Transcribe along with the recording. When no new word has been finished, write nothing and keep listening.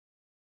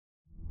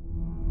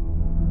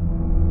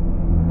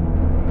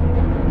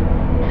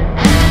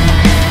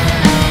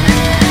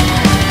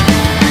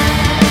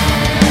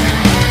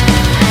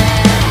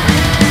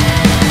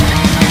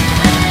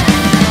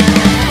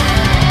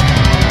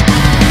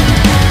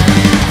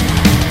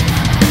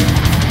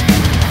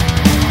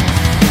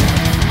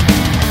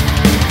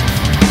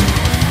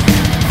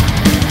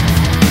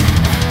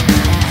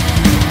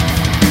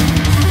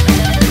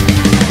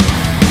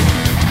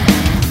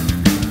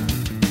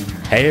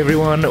Hey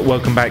everyone,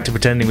 welcome back to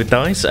Pretending with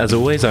Dice. As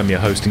always, I'm your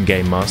host and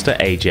game master,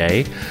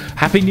 AJ.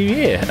 Happy New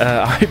Year!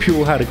 I hope you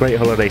all had a great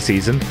holiday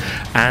season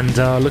and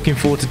are looking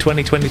forward to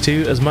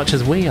 2022 as much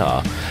as we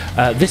are.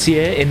 This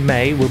year, in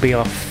May, will be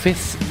our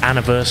 5th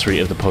anniversary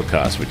of the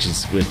podcast, which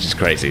is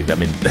crazy. I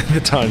mean, the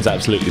time's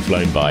absolutely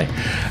flown by.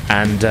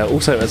 And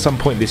also, at some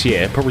point this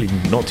year, probably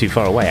not too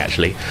far away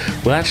actually,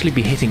 we'll actually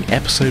be hitting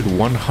episode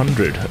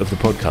 100 of the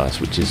podcast,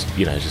 which is,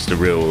 just a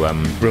real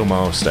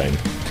milestone.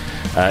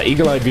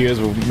 Eagle-eyed viewers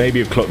will maybe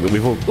have clocked that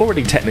we've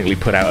already technically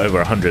put out over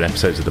 100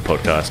 episodes of the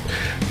podcast,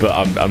 but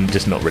I'm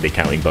just not really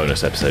counting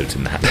bonus episodes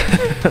in that.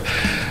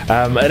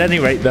 At any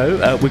rate,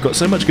 though, we've got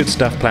so much good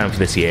stuff planned for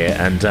this year,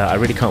 and I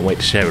really can't wait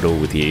to share it all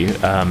with you.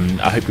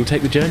 I hope you'll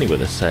take the journey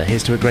with us.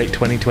 Here's to a great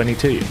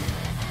 2022.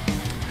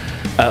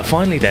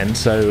 Finally then,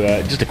 so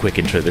just a quick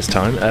intro this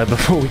time,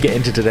 before we get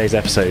into today's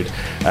episode,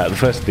 the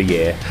first of the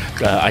year,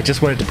 I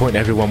just wanted to point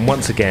everyone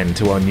once again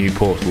to our new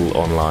portal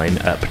online,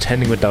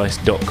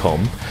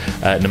 pretendingwithdice.com.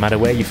 No matter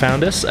where you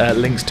found us,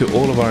 links to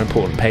all of our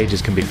important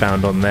pages can be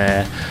found on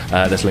there.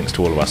 There's links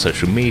to all of our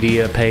social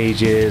media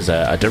pages,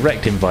 a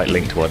direct invite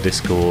link to our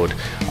Discord,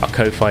 our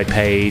Ko-Fi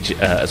page,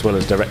 as well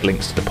as direct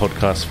links to the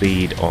podcast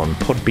feed on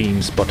Podbean,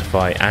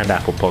 Spotify and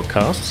Apple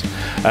Podcasts.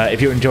 If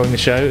you're enjoying the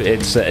show,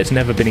 it's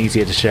never been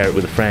easier to share it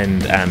with a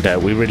friend, and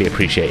we really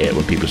appreciate it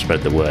when people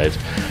spread the word.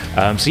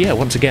 So yeah,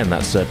 once again,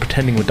 that's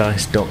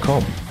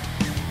pretendingwithdice.com.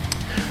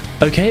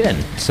 Okay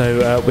then,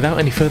 so without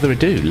any further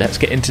ado, let's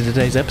get into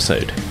today's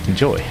episode.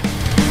 Enjoy.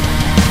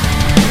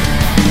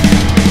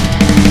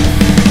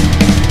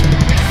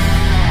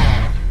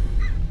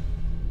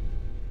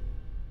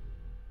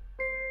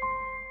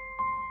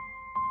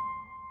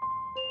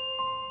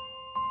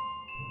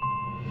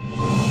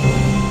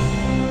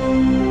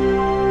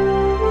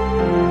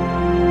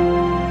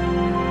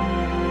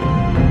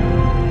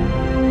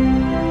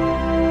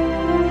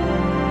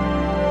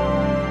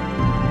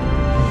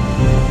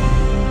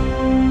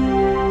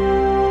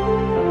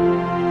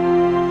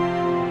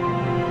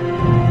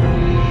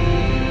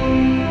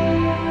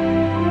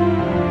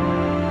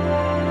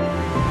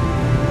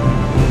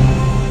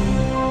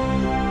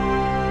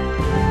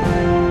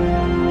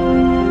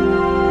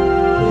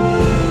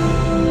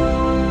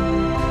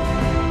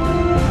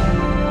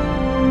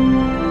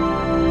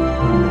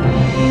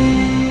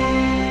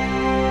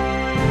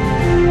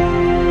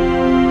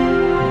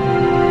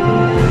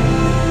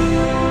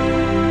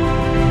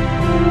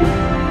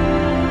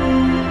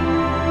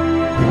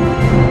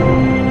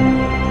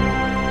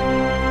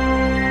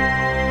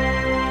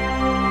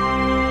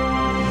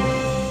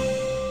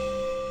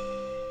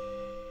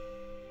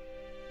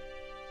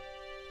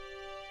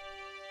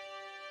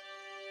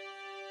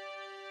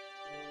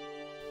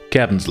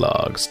 Captain's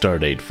Log,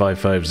 Stardate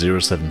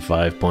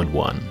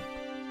 55075.1.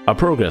 Our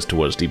progress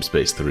towards Deep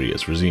Space 3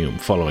 has resumed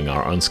following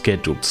our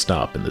unscheduled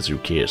stop in the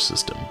Zukir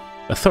system.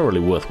 A thoroughly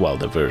worthwhile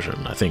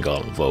diversion, I think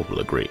all involved will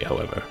agree,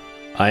 however.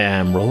 I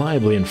am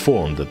reliably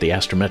informed that the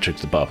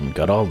Astrometrics Department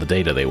got all the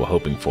data they were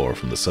hoping for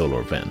from the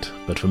solar event,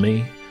 but for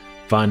me,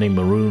 finding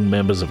marooned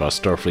members of our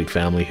Starfleet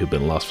family who've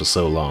been lost for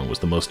so long was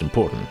the most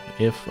important,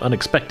 if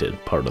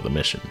unexpected, part of the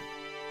mission.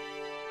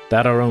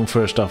 That our own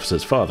first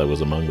officer's father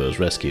was among those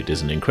rescued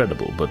is an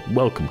incredible but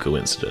welcome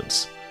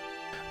coincidence.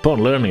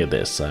 Upon learning of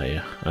this,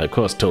 I of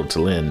course told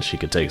T'Lyn she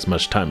could take as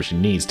much time as she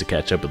needs to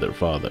catch up with her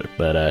father,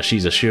 but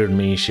she's assured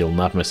me she'll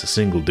not miss a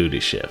single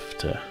duty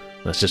shift.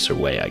 That's just her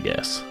way, I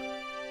guess.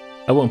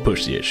 I won't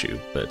push the issue,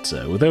 but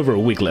with over a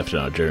week left in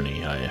our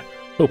journey, I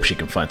hope she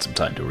can find some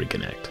time to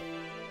reconnect.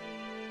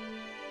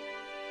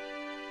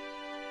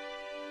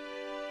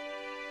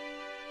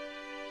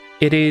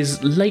 It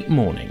is late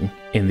morning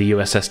in the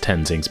USS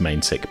Tenzing's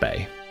main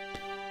sickbay.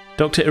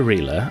 Dr.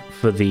 Irila,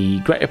 for the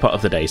greater part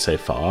of the day so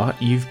far,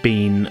 you've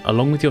been,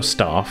 along with your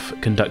staff,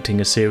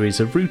 conducting a series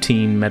of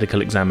routine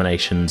medical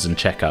examinations and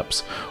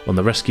checkups on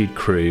the rescued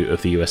crew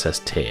of the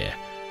USS Tyr.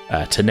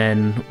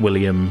 T'Nen,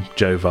 William,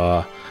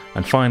 Jovar,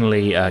 and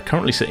finally,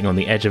 currently sitting on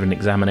the edge of an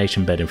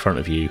examination bed in front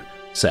of you,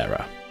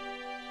 Sarah.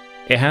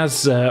 It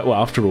has,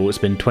 after all, it's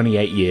been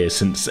 28 years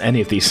since any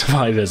of these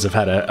survivors have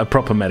had a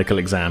proper medical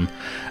exam,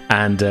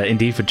 and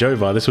indeed for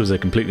Jovar, this was a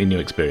completely new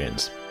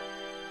experience.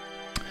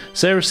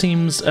 Sarah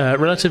seems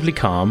relatively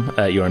calm,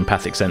 your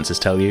empathic senses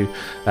tell you,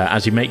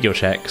 as you make your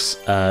checks,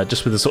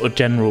 just with a sort of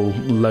general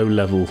low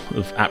level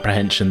of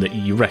apprehension that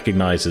you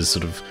recognise as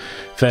sort of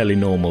fairly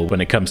normal when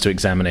it comes to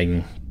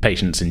examining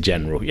patients in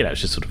general.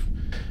 It's just sort of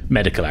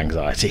medical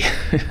anxiety.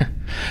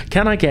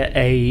 Can I get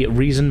a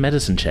reason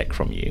medicine check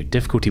from you?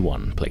 Difficulty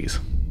 1, please.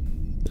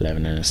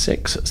 11 and a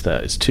 6, so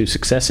it's 2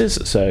 successes,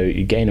 so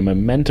you gain a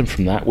momentum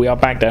from that. We are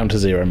back down to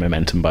 0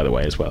 momentum, by the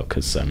way, as well,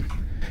 because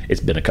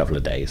it's been a couple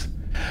of days.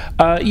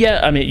 This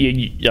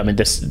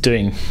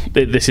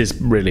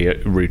is really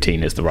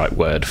routine is the right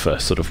word for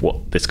sort of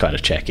what this kind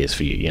of check is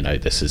for you.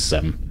 This is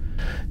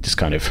just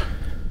kind of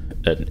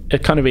a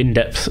kind of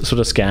in-depth sort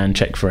of scan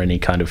check for any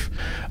kind of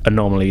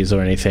anomalies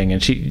or anything,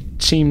 and she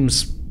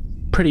seems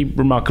pretty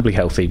remarkably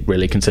healthy,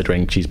 really,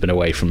 considering she's been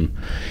away from,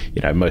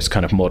 most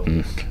kind of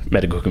modern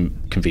medical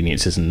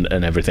conveniences and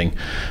everything.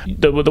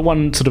 The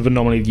one sort of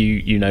anomaly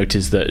you note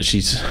is that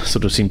she's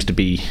sort of seems to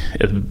be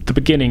at the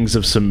beginnings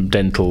of some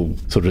dental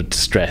sort of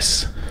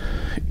distress.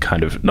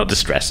 Kind of, not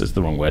distress is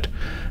the wrong word.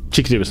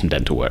 She could do with some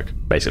dental work,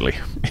 basically.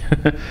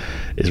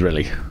 Is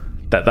really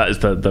that is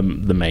the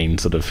main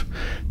sort of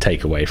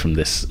takeaway from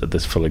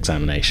this full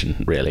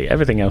examination. Really,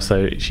 everything else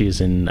though, she's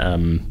in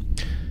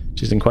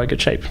quite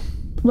good shape.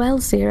 Well,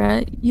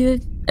 Sarah, you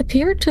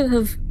appear to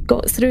have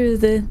got through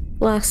the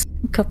last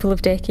couple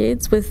of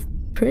decades with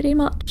pretty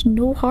much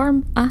no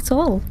harm at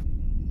all.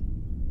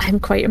 I'm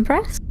quite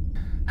impressed.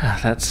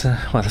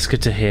 That's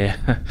good to hear.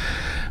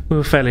 We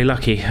were fairly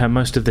lucky.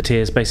 Most of the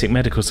tier's basic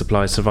medical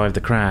supplies survived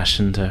the crash,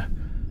 and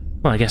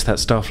I guess that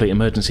Starfleet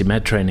emergency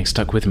med training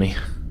stuck with me.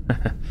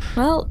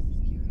 Well,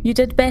 you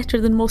did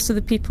better than most of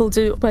the people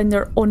do when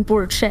they're on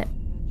board ship.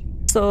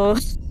 So...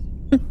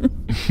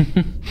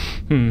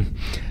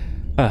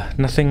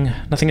 Nothing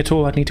at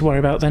all I'd need to worry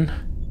about then?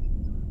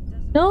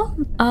 No,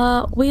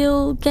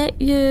 we'll get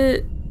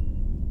you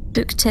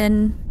booked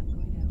in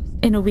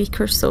a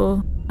week or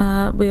so.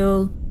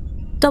 We'll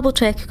double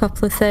check a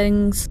couple of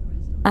things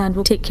and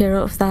we'll take care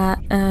of that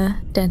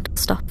dental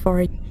stuff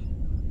for you.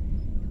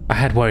 I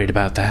had worried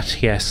about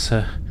that, yes.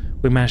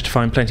 We managed to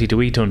find plenty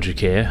to eat on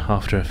Drakir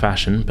after a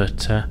fashion,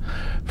 but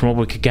from what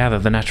we could gather,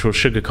 the natural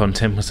sugar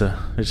content was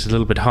just a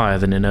little bit higher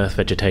than in Earth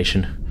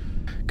vegetation.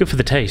 Good for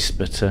the taste,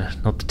 but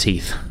not the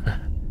teeth.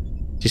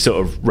 She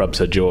sort of rubs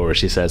her jaw as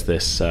she says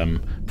this,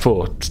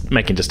 before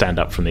making to stand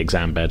up from the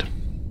exam bed.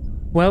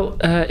 Well,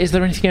 is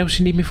there anything else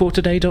you need me for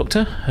today,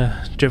 Doctor?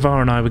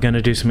 Javar and I were going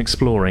to do some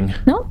exploring.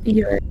 No,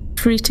 you're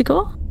free to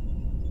go.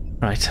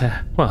 Right,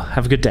 well,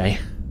 have a good day.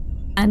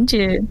 And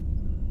you.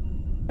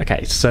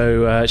 Okay,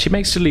 so she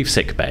makes to leave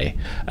sickbay,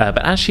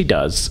 but as she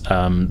does,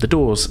 the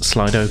doors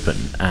slide open,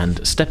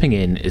 and stepping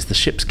in is the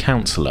ship's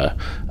counsellor,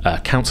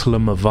 Counsellor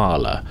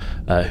Mavala,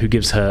 who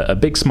gives her a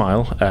big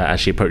smile as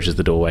she approaches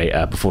the doorway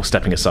before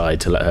stepping aside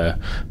to let her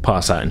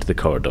pass out into the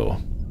corridor.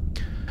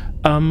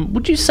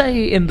 Would you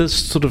say in the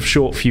sort of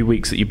short few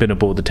weeks that you've been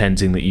aboard the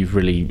Tenzing that you've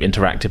really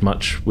interacted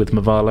much with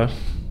Mavala?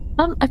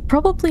 I've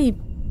probably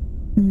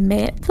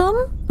met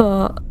them,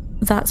 but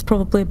that's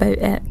probably about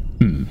it.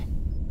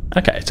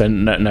 Okay, so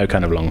no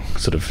kind of long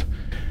sort of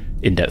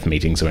in-depth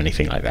meetings or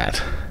anything like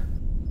that?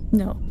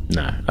 No.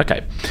 No,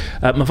 okay.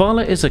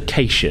 Mavala is a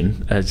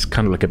Cation. It's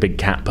kind of like a big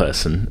cat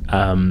person.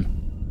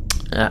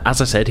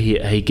 As I said,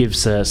 he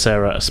gives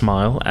Sarah a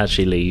smile as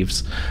she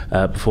leaves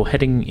before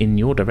heading in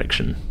your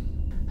direction.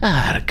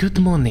 Good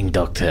morning,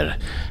 Doctor.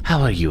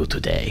 How are you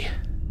today?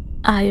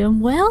 I am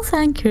well,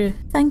 thank you.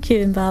 Thank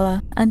you,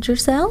 Mbala. And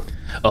yourself?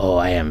 Oh,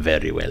 I am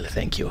very well,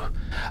 thank you.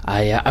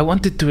 I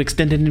wanted to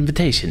extend an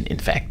invitation, in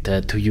fact,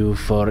 to you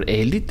for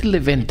a little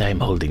event I'm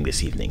holding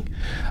this evening.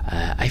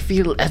 I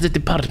feel as a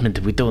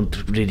department we don't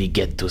really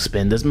get to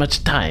spend as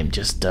much time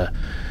just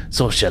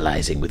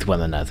socializing with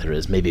one another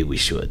as maybe we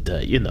should,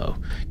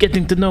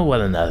 getting to know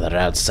one another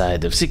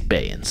outside of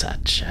sickbay and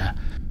such.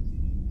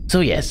 So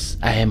yes,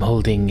 I am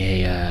holding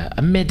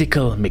a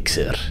medical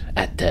mixer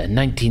at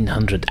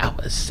 1900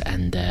 hours,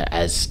 and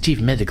as Chief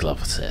Medical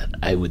Officer,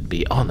 I would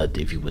be honored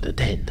if you would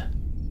attend.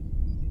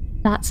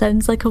 That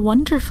sounds like a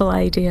wonderful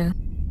idea.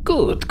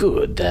 Good.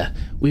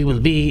 We will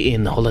be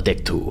in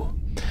Holodeck 2.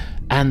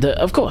 And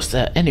of course,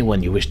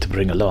 anyone you wish to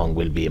bring along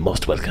will be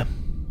most welcome.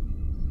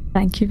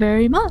 Thank you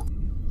very much.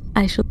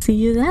 I shall see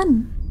you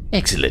then.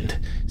 Excellent.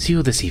 See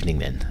you this evening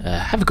then.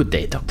 Have a good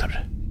day,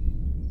 Doctor.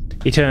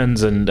 He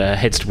turns and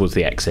heads towards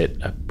the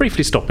exit,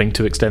 briefly stopping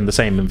to extend the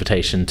same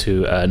invitation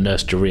to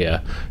Nurse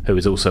Jaria, who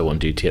is also on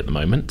duty at the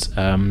moment.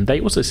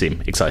 They also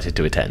seem excited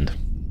to attend.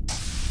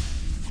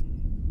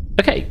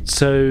 Okay,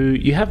 so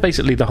you have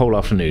basically the whole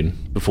afternoon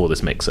before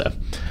this mixer.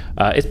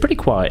 It's pretty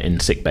quiet in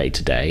sickbay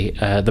today.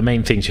 The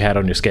main things you had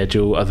on your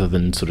schedule, other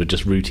than sort of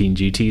just routine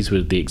duties,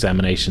 were the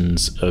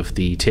examinations of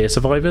the tier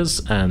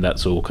survivors, and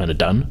that's all kind of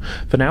done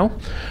for now.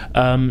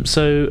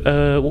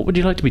 So what would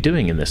you like to be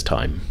doing in this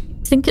time?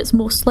 I think it's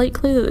most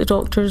likely that the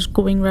doctor's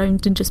going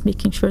round and just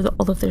making sure that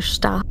all of their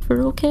staff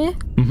are okay.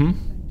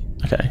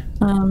 Okay.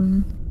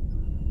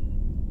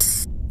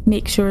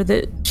 Make sure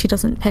that she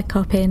doesn't pick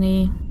up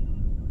any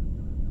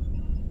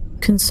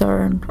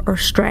concern or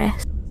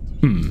stress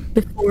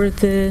before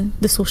the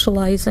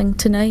socialising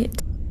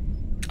tonight.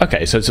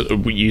 Okay, so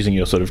using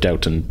your sort of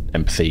Delton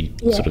empathy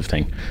sort of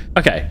thing.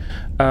 Okay,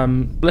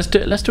 let's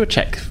do a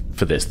check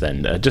for this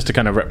then, just to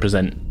kind of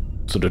represent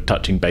sort of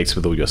touching base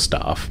with all your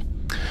staff.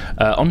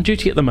 On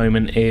duty at the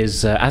moment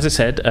is, as I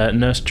said,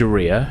 Nurse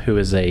Jaria, who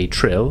is a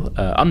Trill,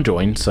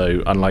 unjoined,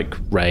 so unlike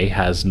Ray,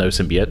 has no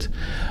symbiote.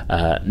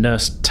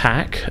 Nurse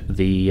Tak,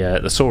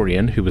 the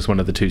Saurian, who was one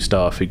of the two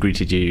staff who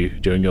greeted you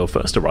during your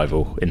first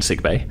arrival in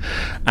sickbay.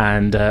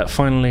 And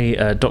finally,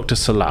 Dr.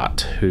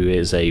 Salat, who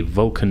is a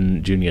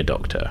Vulcan junior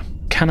doctor.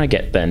 Can I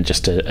get then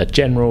just a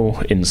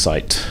general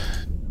insight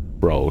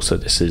roll? So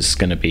this is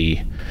going to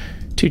be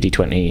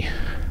 2d20,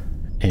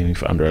 aiming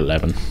for under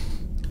 11.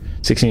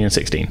 16 and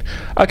 16.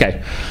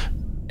 Okay.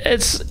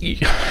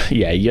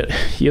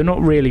 You're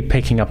not really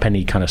picking up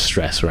any kind of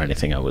stress or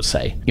anything, I would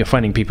say. You're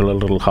finding people a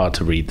little hard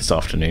to read this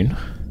afternoon,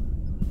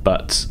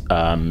 but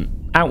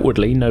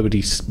outwardly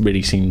nobody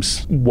really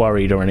seems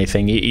worried or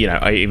anything,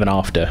 even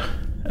after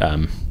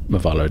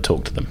Mavala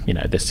talked to them.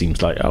 This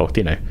seems like,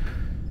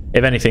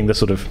 if anything, there's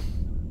sort of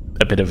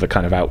a bit of a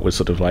kind of outward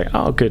sort of like,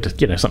 oh good,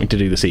 something to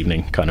do this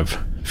evening kind of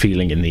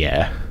feeling in the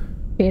air.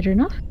 Fair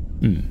enough.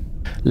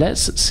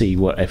 Let's see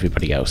what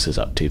everybody else is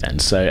up to then.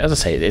 So as I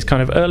say, it's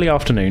kind of early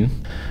afternoon.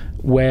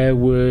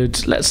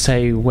 Where's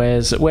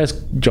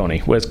Johnny?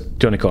 Where's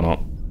Johnny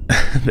Connaught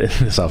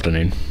this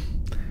afternoon?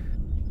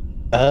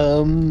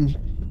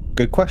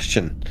 Good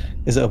question.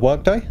 Is it a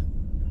work day?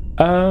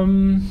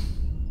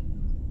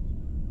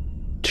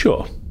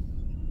 Sure.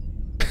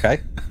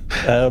 Okay.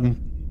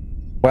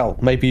 Well,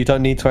 maybe you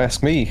don't need to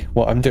ask me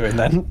what I'm doing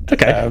then.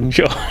 Okay,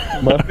 sure.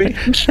 Murphy?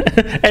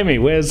 Amy,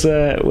 where's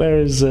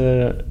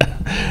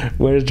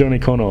Johnny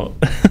Connaught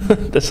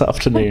this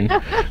afternoon?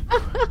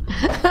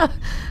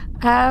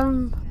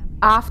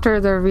 After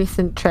their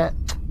recent trip,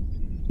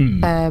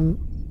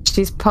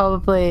 she's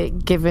probably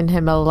given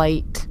him a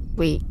light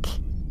week.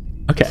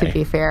 Okay. To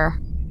be fair.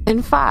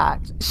 In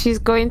fact, she's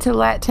going to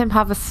let him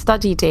have a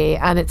study day,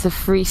 and it's a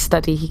free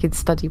study. He can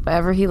study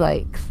whatever he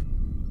likes.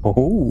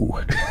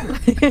 Oh,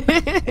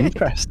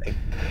 interesting.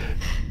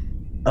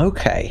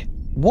 Okay,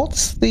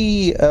 what's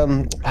the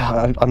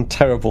I'm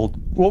terrible.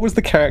 What was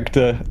the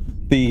character,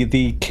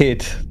 the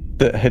kid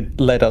that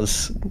had led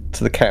us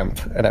to the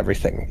camp and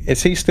everything?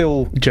 Is he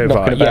still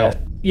knocking about?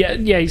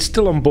 Yeah, he's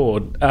still on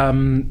board. I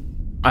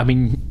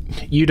mean,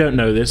 you don't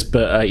know this,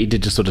 but he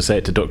did just sort of say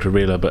it to Dr.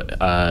 Reela, but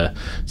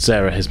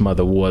Sarah, his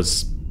mother,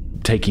 was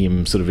taking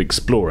him sort of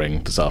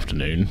exploring this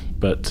afternoon.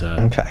 But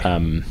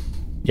okay.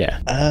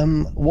 Yeah.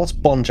 What's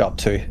Bonge up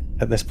to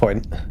at this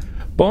point?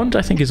 Bonge,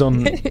 I think, is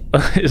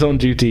on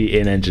duty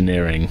in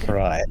engineering.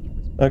 Right.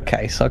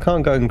 Okay, so I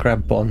can't go and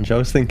grab Bonge. I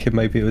was thinking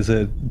maybe it was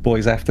a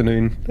boys'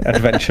 afternoon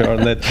adventure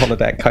on the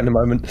holodeck kind of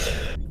moment.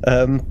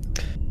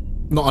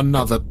 Not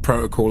another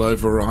protocol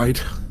override.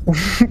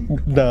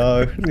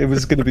 No, it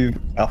was going to be...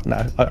 Oh,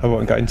 no, I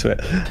won't go into it.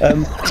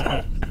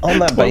 On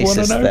that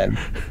basis, then...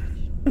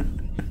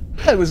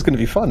 It was going to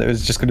be fun. It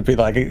was just going to be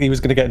like, he was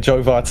going to get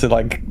Jovar to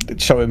like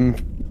show him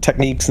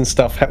techniques and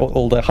stuff,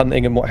 all the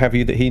hunting and what have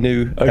you that he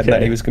knew, and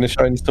then he was going to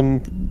show him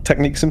some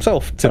techniques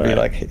himself to be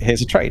like,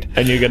 here's a trade.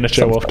 And you're going to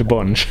show off to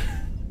Bonge.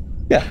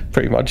 Yeah,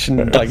 pretty much.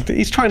 And like,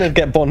 he's trying to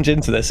get Bonge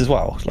into this as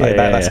well. Like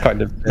that's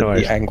kind of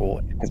the angle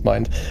in his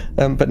mind.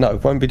 But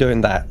no, won't be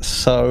doing that.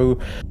 So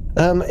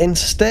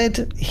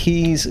instead,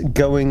 he's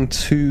going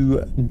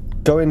to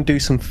go and do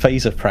some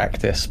phaser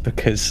practice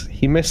because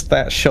he missed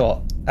that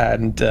shot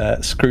and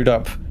screwed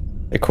up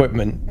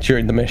equipment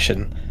during the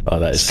mission. Oh,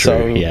 that is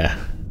true.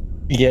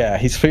 Yeah,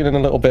 he's feeling a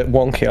little bit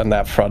wonky on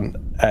that front,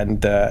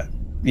 and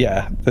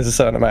there's a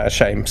certain amount of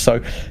shame.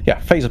 So yeah,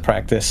 phaser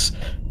practice.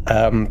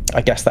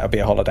 I guess that would be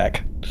a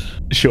holodeck.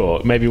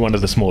 Sure, maybe one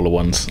of the smaller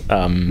ones.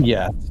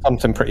 Yeah,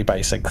 something pretty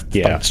basic.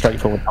 Yeah,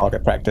 straightforward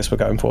target practice we're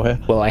going for here.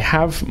 Well, I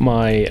have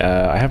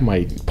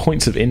my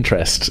points of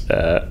interest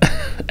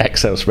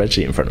Excel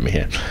spreadsheet in front of me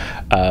here.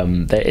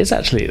 There's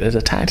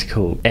a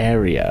tactical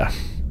area,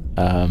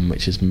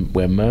 which is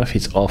where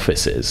Murphy's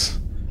office is.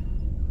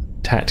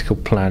 Tactical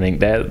planning.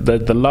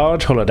 The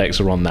large holodecks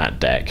are on that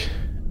deck.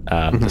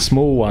 The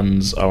small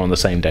ones are on the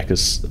same deck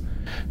as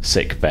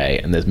sick bay,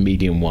 and there's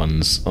medium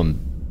ones on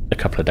a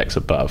couple of decks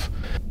above.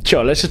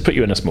 Sure, let's just put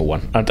you in a small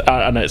one.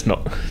 I know it's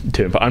not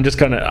too, but I'm just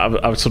kind of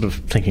I was sort of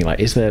thinking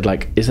like, is there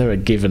a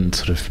given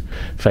sort of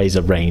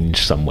phaser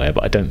range somewhere?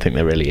 But I don't think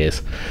there really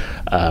is.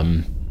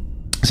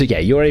 So yeah,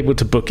 you're able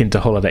to book into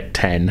holodeck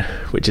 10,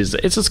 which is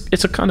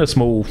it's a kind of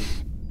small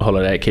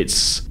holodeck.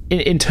 It's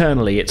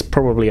internally it's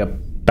probably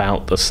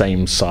about the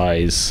same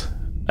size.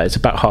 It's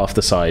about half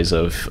the size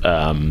of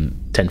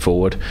 10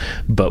 forward,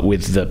 but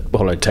with the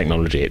holo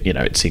technology,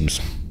 it seems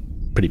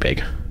pretty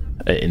big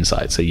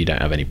inside, so you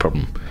don't have any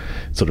problem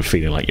sort of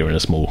feeling like you're in a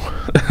small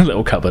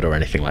little cupboard or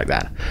anything like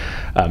that.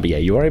 But yeah,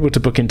 you are able to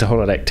book into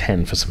holodeck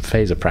 10 for some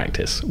phaser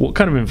practice. What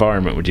kind of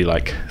environment would you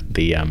like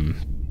the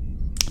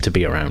to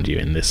be around you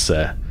in this?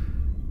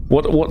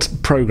 What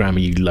program are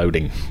you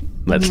loading?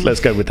 Let's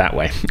go with that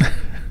way.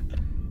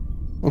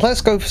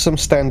 Let's go for some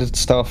standard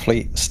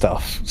Starfleet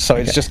stuff. So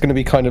it's just going to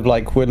be kind of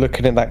like we're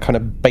looking at that kind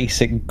of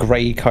basic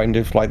grey kind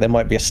of like there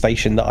might be a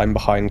station that I'm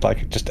behind,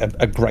 like just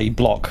a grey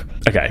block.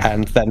 Okay.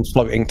 And then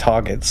floating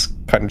targets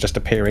kind of just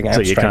appearing out.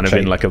 So you're kind of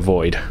in like a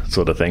void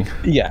sort of thing.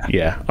 Yeah.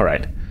 Yeah. All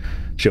right.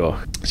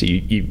 Sure. So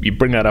you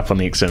bring that up on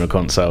the external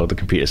console. The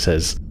computer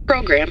says,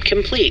 "Program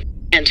complete.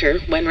 Enter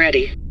when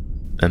ready."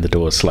 And the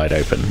doors slide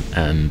open,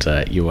 and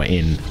you are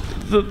in.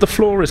 The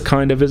floor is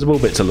kind of visible,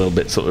 but it's a little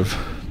bit sort of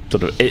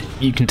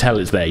you can tell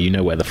it's there, you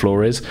know where the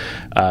floor is,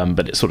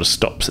 but it sort of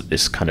stops at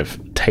this kind of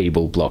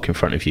table block in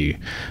front of you,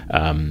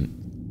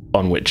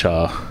 on which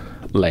are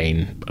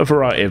laying a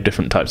variety of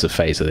different types of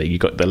phaser. You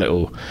got the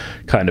little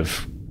kind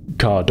of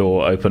car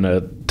door opener,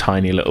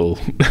 tiny little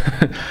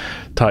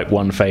Type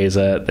 1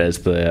 phaser. There's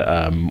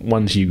the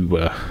ones you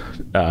were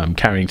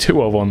carrying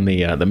 2 of on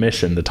the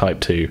mission, the Type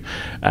 2,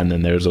 and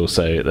then there's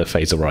also the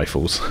phaser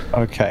rifles.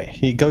 Okay,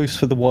 he goes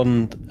for the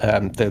one,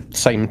 the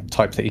same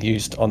type that he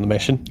used on the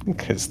mission,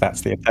 because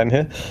that's the intent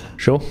here.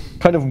 Sure.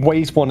 Kind of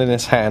weighs one in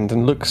his hand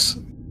and looks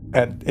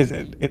at...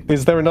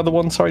 Is there another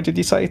one, sorry, did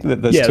you say?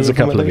 There's a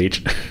couple of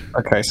each.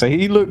 Okay, so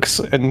he looks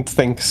and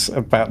thinks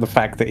about the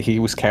fact that he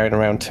was carrying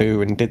around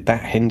 2, and did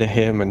that hinder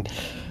him, and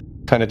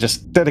kind of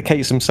just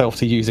dedicates himself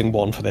to using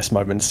one for this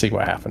moment to see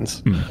what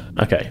happens.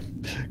 Okay.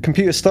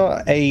 Computer,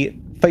 start a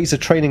phaser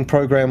training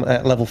program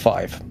at level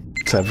 5.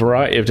 So a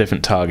variety of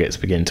different targets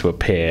begin to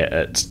appear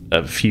at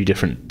a few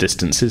different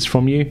distances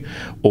from you,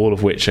 all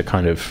of which are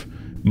kind of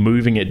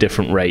moving at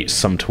different rates,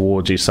 some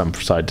towards you, some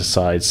side to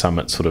side, some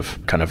at sort of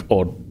kind of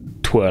odd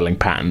twirling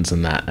patterns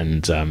and that.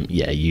 And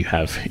you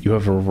have a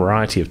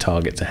variety of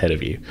targets ahead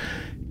of you.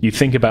 You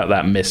think about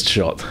that missed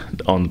shot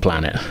on the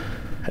planet,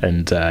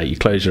 and you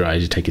close your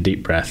eyes, you take a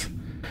deep breath,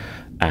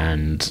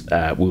 and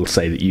we'll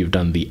say that you've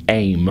done the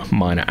aim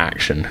minor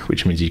action,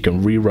 which means you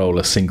can re-roll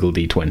a single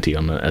d20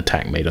 on an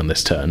attack made on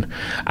this turn.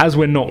 As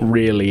we're not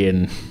really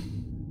in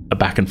a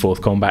back and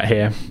forth combat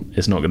here,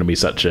 it's not going to be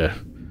such a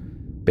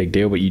big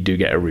deal, but you do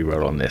get a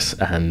re-roll on this.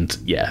 And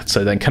yeah,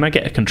 so then can I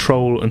get a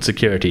control and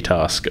security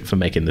task for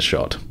making the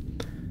shot?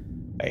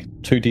 Okay,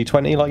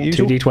 2d20 like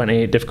usual?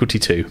 2d20, difficulty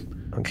 2.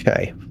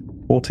 Okay,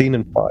 14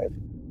 and 5.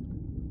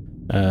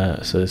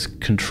 So there's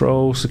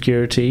control,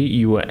 security.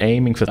 You were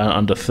aiming for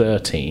under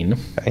 13.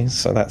 Okay,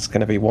 so that's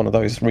going to be one of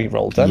those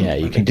re-rolls then. Yeah,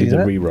 you can do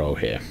the re-roll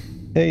here.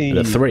 Hey.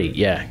 The 3,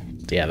 yeah.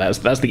 Yeah,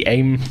 that's the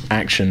aim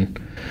action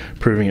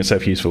proving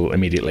itself useful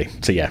immediately.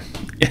 So yeah,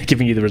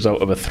 giving you the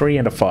result of a 3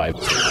 and a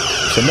 5.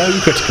 So no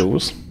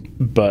criticals,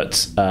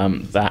 but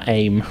that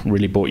aim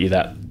really brought you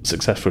that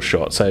successful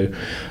shot. So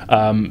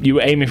you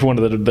were aiming for one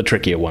of the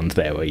trickier ones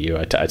there, were you?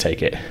 I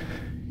take it.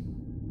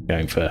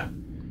 Going for...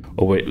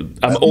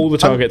 all the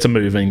targets are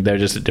moving, they're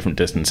just at different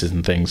distances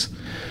and things.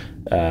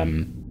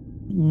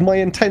 My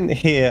intent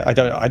here, I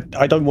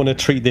don't want to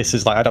treat this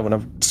as like, I don't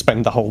want to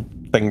spend the whole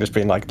thing just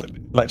being like,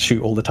 let's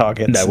shoot all the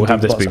targets. No, we'll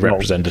have this be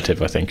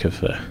representative, I think, of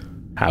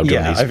how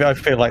Johnny's... Yeah, I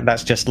feel like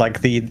that's just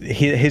like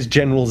his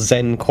general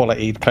zen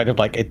quality, kind of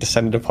like it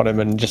descended upon him,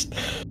 and just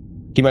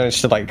he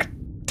managed to like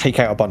take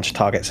out a bunch of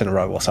targets in a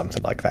row or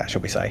something like that,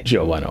 shall we say?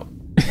 Sure, why not?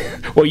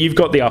 Well, you've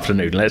got the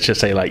afternoon. Let's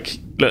just say, like,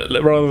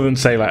 rather than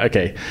say, like,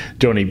 okay,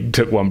 Johnny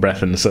took one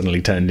breath and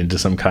suddenly turned into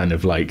some kind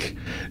of, like,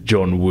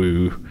 John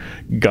Woo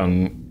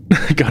gun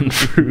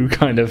through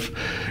kind of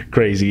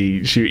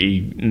crazy,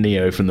 shooty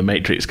Neo from the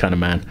Matrix kind of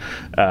man.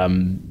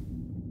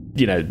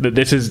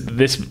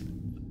 This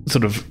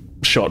sort of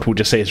shot, we'll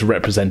just say, is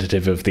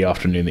representative of the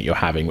afternoon that you're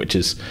having, which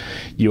is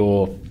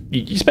you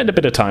spend a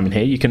bit of time in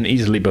here. You can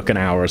easily book an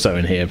hour or so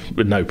in here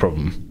with no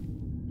problem.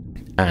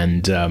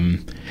 And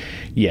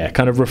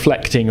kind of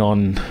reflecting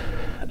on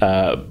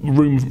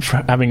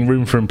having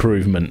room for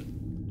improvement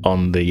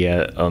on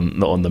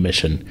the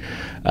mission.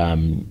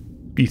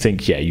 You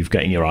think, you've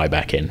gotten your eye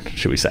back in,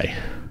 should we say?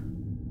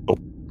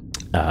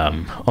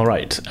 All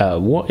right.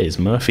 What is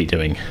Murphy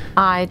doing?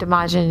 I'd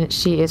imagine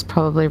she is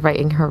probably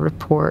writing her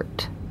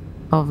report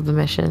of the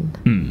mission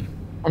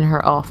in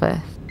her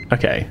office.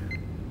 Okay.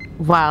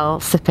 While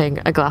sipping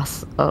a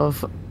glass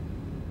of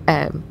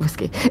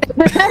whiskey.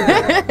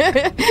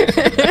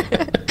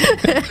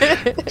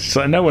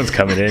 So no one's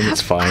coming in,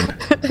 it's fine.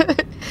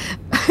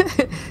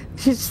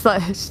 she's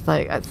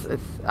like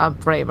I'm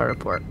writing my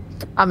report.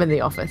 I'm in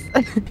the office.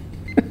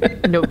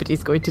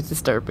 Nobody's going to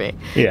disturb me.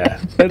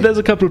 Yeah. There's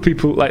a couple of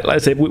people, like I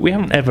said, we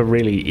haven't ever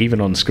really, even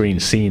on screen,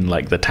 seen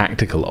like the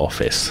tactical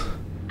office.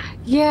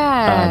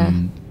 Yeah.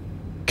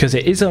 Because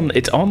it's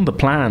on the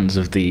plans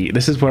of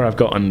this is where I've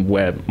gotten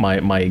where my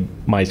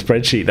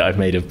spreadsheet that I've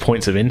made of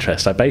points of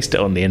interest, I based it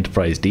on the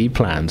Enterprise D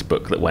plans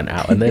book that went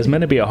out, and there's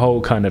meant to be a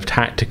whole kind of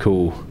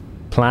tactical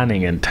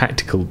planning and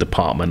tactical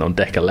department on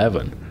Deck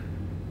 11,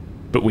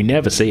 but we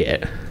never see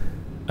it.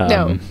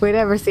 No, we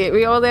never see it.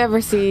 We only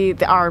ever see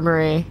the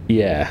armory.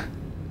 Yeah.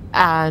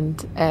 And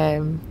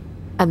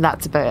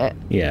that's about it.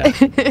 Yeah.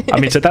 I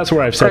mean, so that's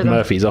where I've said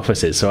Murphy's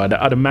office is. So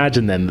I'd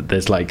imagine then that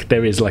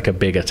there is like a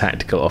bigger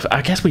tactical office.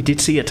 I guess we did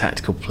see a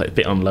tactical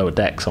bit on Lower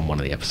Decks on one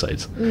of the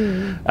episodes.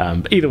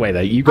 Either way, though,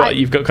 you've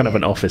got kind of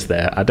an office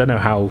there. I don't know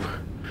how.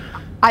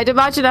 I'd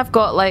imagine I've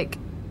got like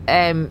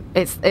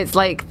it's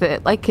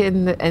like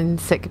in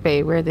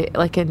sickbay where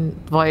in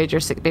Voyager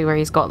sickbay where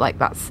he's got like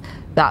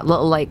that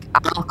little like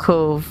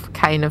alcove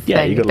kind of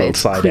thing. You got a little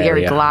side clear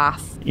area.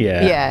 Glass.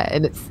 Yeah. Yeah,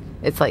 and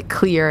it's like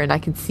clear and I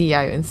can see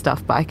out and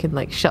stuff, but I can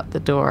like shut the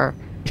door.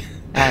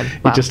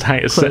 You just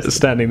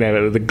standing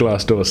there with the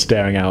glass door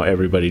staring out at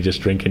everybody,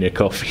 just drinking your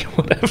coffee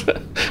or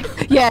whatever.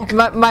 Yeah,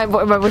 my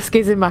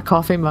whiskey's in my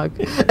coffee mug.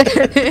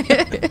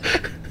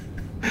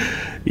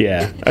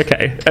 Yeah.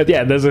 Okay.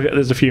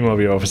 There's a few more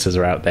of your officers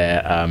are out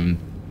there.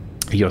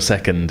 Your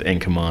second in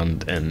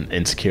command and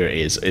in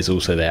security is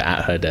also there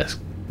at her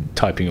desk,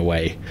 typing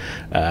away.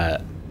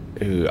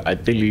 Who I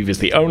believe is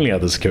the only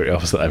other security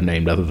officer that I've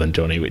named other than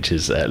Johnny, which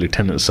is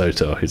Lieutenant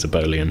Sotor, who's a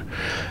Bolian.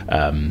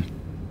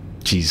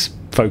 she's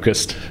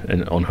focused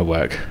on her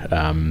work.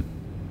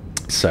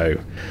 So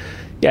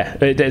yeah,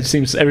 it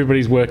seems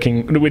everybody's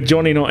working with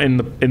Johnny not in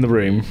the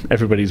room.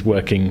 Everybody's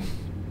working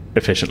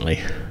efficiently.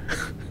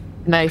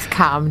 Nice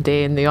calm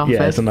day in the office.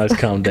 Yeah, it's a nice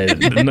calm day.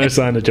 No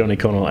sign of Johnny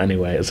Connell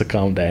anyway. It's a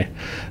calm day.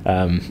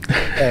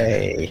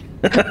 Hey.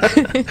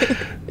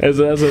 There's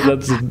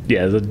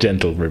a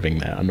gentle ribbing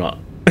there. I'm not.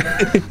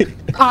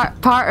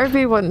 part of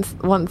me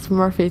wants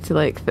Murphy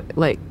to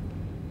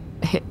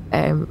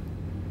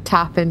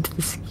tap into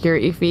the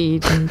security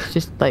feed and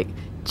just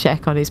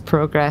check on his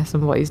progress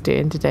and what he's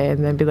doing today,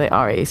 and then be like,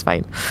 all right, he's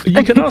fine.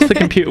 You can ask the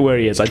computer where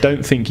he is. I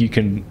don't think you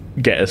can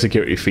get a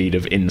security feed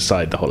of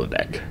inside the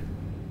holodeck.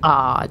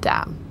 Ah,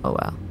 damn. Oh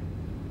well.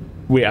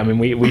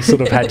 We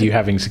sort of had you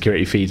having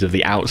security feeds of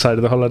the outside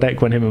of the holodeck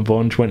when him and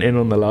Vonj went in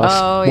on the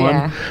last one.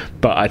 Yeah.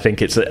 But I think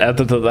that's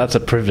a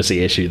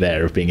privacy issue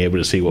there of being able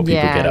to see what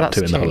people get up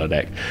to in the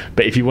holodeck.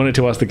 But if you wanted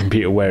to ask the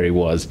computer where he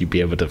was, you'd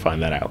be able to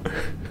find that out.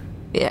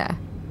 Yeah.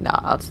 No,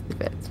 I'll just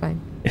leave it. It's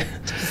fine.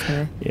 Just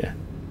yeah.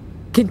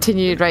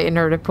 Continued writing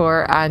her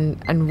report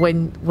and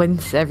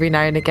wince every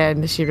now and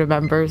again as she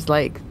remembers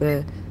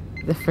the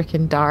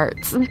freaking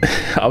darts.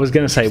 I was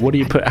going to say,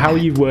 how are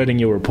you wording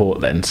your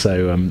report then?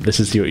 So this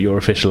is your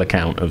official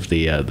account of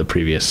the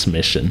previous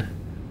mission.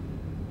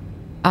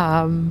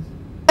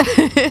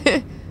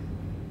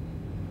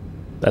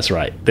 That's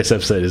right. This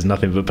episode is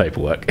nothing but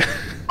paperwork.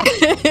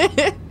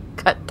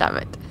 God damn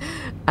it.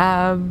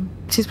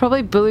 She's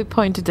probably bullet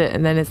pointed it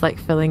and then it's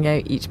filling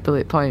out each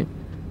bullet point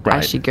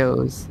as she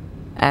goes.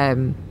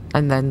 And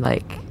then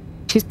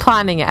she's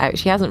planning it out.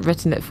 She hasn't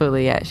written it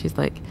fully yet. She's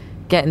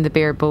getting the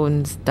bare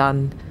bones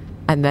done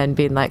and then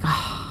being I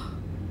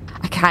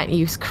can't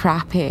use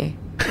crappy.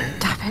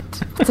 Damn it.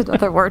 What's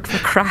another word for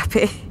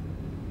crappy?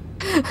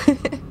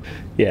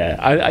 Yeah,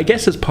 I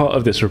guess as part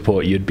of this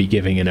report you'd be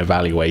giving an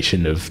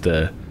evaluation of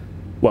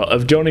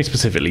of Johnny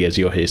specifically as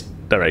you're his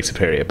direct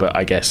superior, but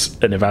I guess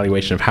an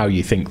evaluation of how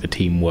you think the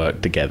team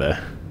worked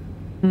together.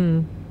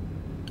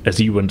 As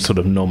you would sort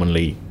of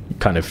normally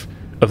kind of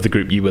the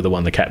group, you were the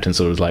one the captain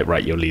sort of was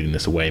right, you're leading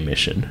this away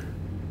mission.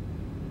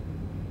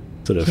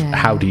 Sort of,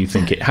 how do you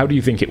think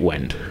it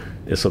went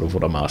is sort of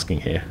what I'm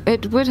asking here.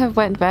 It would have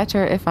went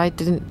better if I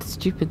didn't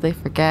stupidly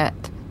forget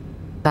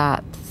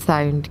that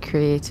sound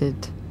created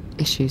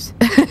issues.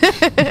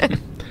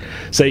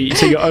 So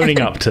you're owning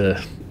up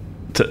to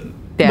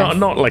yes.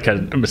 not like a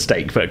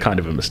mistake, but kind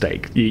of a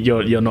mistake.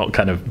 You're not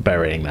kind of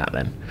burying that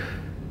then.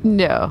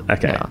 No.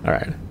 Okay. No. All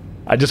right.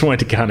 I just wanted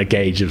to kind of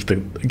gauge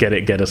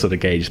get a sort of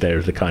gauge there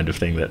of the kind of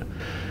thing that,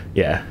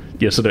 yeah,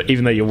 you're sort of,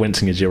 even though you're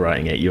wincing as you're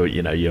writing it, you're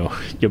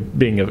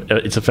being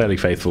it's a fairly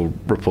faithful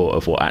report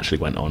of what actually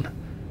went on.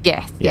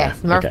 Yes. Yeah,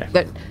 yes.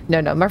 okay.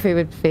 No. Murphy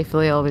would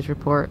faithfully always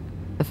report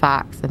the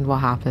facts and what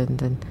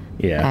happened, and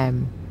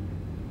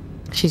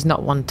she's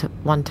not one to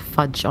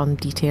fudge on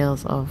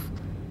details of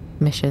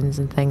missions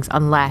and things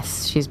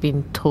unless she's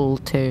been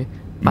told to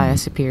by a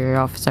superior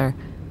officer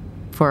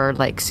for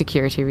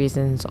security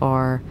reasons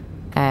or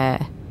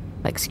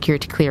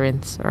security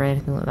clearance or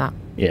anything like that.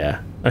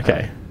 Yeah.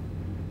 Okay.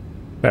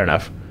 Fair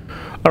enough.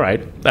 All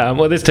right.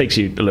 Well, this takes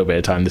you a little bit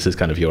of time. This is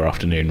kind of your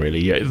afternoon,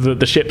 really.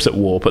 The ship's at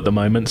warp at the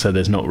moment, so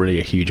there's not really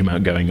a huge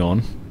amount going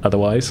on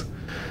otherwise.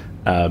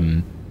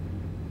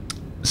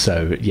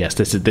 So yes,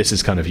 this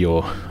is kind of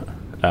your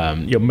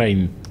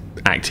main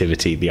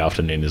activity. The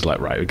afternoon is right,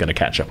 we're going to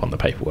catch up on the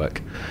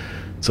paperwork,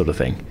 sort of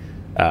thing.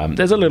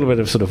 There's a little bit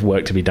of sort of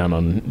work to be done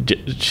on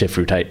shift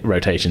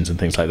rotations and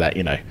things like that,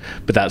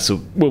 but that's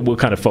we'll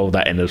kind of fold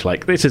that in as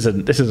this is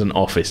an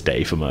office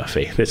day for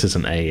Murphy. This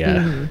isn't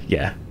a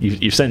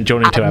you've sent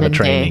Johnny to have a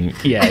training.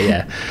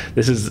 Yeah.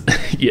 This is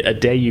a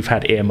day you've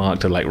had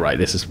earmarked to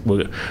this is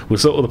we'll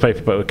sort all the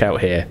paperwork out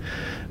here,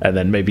 and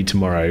then maybe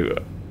tomorrow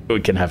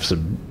we can have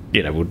some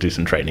we'll do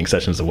some training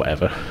sessions or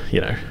whatever.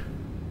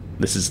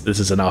 This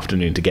is an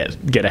afternoon to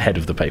get ahead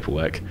of the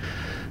paperwork.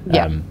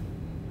 Yeah.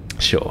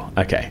 Sure.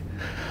 Okay.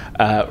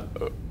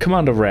 Lieutenant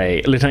Commander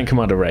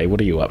Ray, what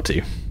are you up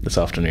to this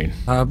afternoon?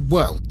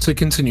 Well, to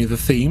continue the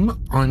theme,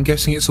 I'm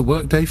guessing it's a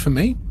work day for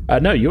me?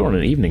 No, you're on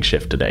an evening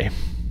shift today.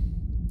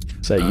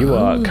 So you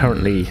are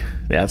currently...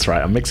 Yeah, that's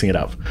right, I'm mixing it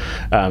up.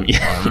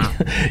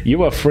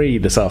 You are free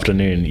this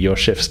afternoon. Your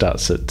shift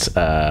starts at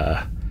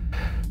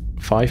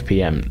 5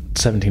 p.m,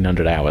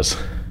 1700 hours.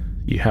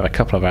 You have a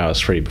couple of hours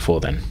free before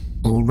then.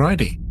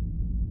 Alrighty.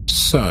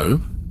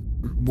 So...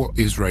 what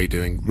is Ray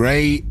doing?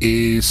 Ray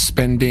is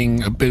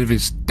spending a bit of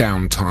his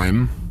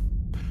downtime.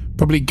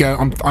 Probably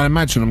I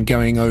imagine I'm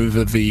going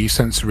over the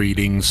sensor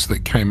readings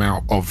that came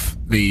out of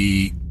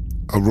the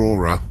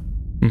Aurora.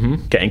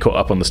 Mm-hmm. Getting caught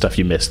up on the stuff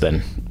you missed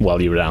then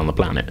while you were down on the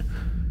planet.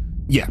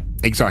 Yeah,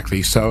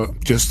 exactly. So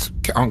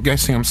I'm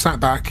guessing I'm sat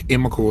back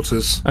in my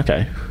quarters.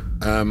 Okay.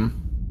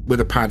 With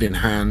a pad in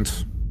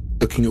hand,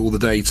 looking at all the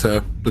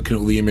data, looking at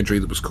all the imagery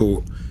that was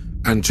caught,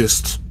 and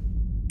just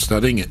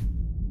studying it.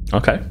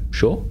 Okay,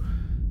 sure.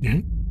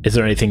 Yeah. Is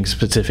there anything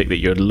specific that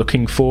you're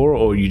looking for,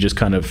 or are you just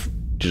kind of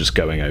just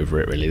going over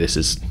it, really? This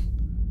is...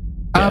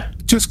 Yeah.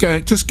 Just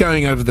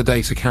going over the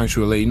data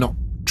casually, not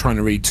trying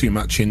to read too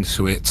much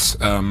into it.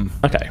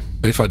 Okay.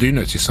 If I do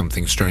notice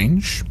something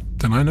strange,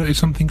 then I notice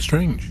something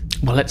strange.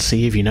 Well, let's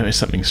see if you notice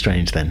something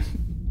strange then.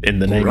 In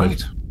the name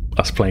of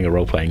us playing a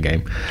role-playing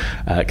game,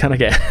 can I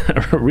get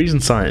a reason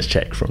science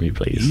check from you,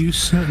 please? You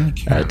certainly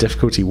can.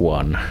 Difficulty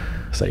 1.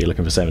 So you're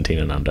looking for 17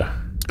 and under.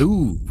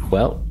 Ooh.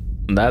 Well,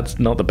 that's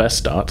not the best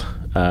start.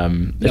 A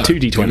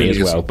 2d20 as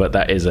well, but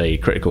that is a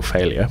critical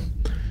failure.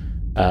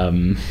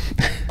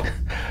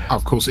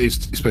 Of course,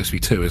 it's supposed to be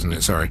 2, isn't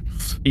it? Sorry.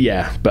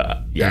 Yeah,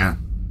 but yeah.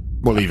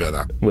 We'll leave it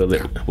at that. We'll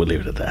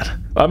leave it at that.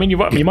 I mean, you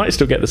might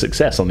still get the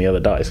success on the other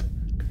dice.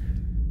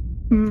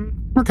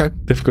 Okay.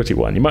 Difficulty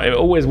 1. You might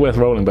always worth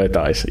rolling both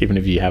dice, even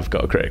if you have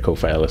got a critical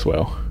fail as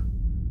well.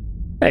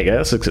 There you go.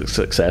 That's a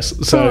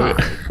success. So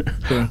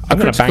I'm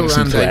going to bank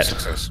some threat.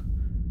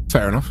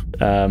 Fair enough.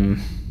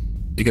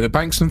 You're going to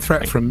bank some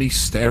threat from me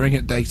staring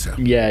at data.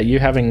 Yeah,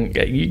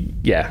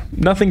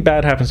 nothing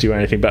bad happens to you or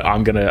anything, but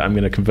I'm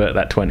gonna convert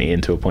that 20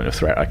 into a point of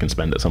threat I can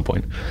spend at some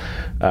point.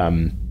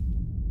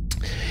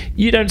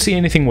 You don't see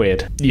anything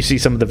weird. You see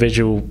some of the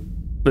visual.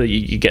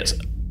 You get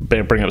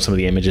bring up some of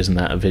the images and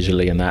that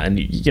visually and that, and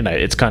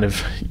it's kind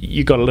of,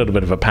 you got a little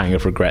bit of a pang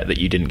of regret that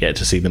you didn't get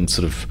to see them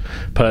sort of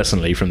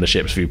personally from the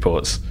ship's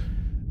viewports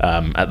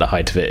at the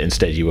height of it.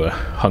 Instead, you were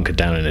hunkered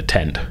down in a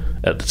tent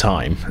at the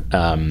time,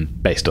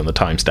 based on the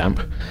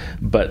timestamp.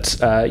 But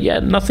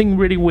nothing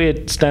really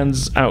weird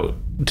stands out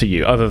to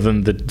you other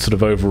than the sort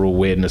of overall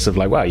weirdness of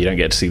like, wow, you don't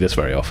get to see this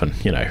very often,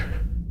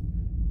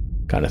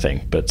 kind of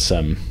thing. But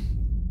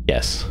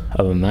yes,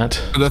 other than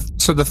that.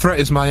 So the threat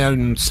is my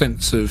own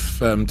sense of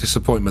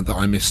disappointment that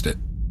I missed it.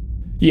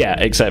 Yeah,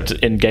 except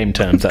in game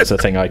terms, that's a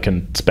thing I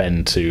can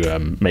spend to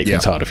make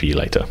things harder for you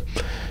later.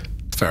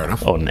 Fair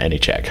enough. On any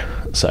check.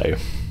 So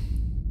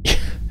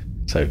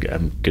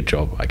good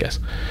job, I guess.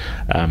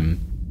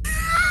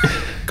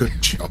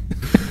 Good job.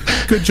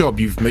 Good job.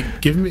 You've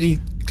given me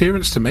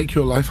clearance to make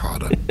your life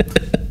harder.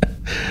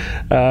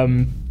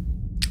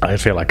 I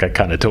feel like I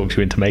kind of talked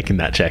you into making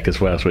that check as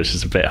well, which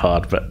is a bit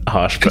hard, but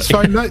harsh. It's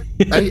fine. No,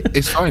 hey,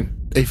 it's fine.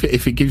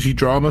 If it gives you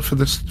drama for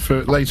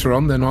later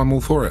on, then I'm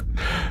all for it.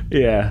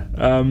 Yeah.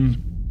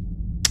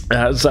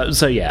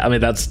 So yeah, I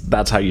mean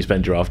that's how you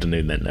spend your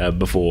afternoon then,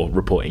 before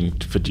reporting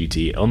for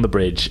duty on the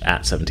bridge at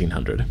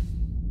 1700.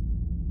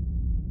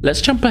 Let's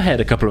jump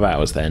ahead a couple of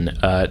hours then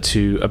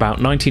to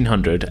about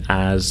 1900,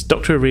 as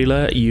Dr.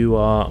 Arila, you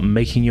are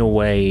making your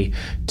way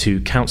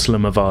to Councillor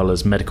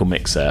Mavala's medical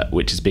mixer,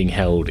 which is being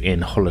held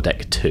in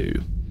holodeck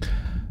 2.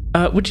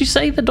 Would you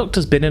say the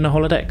Doctor's been in a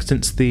holodeck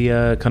since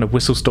the kind of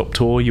whistle-stop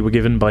tour you were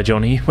given by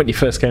Johnny when you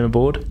first came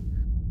aboard?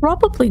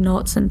 Probably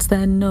not since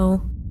then,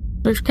 no.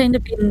 There's kind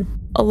of been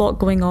a lot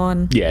going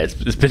on. Yeah,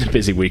 it's been a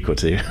busy week or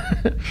two.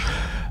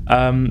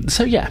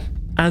 So yeah,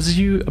 as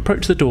you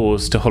approach the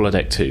doors to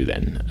holodeck 2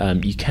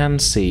 then, you can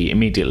see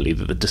immediately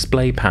that the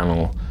display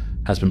panel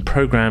has been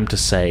programmed to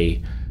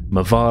say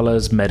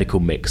Mavala's medical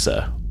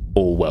mixer,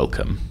 all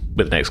welcome,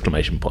 with an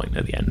exclamation point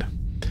at the end.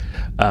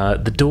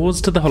 The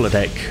doors to the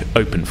holodeck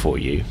open for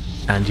you,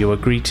 and you are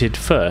greeted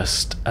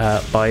first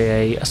by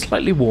a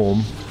slightly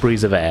warm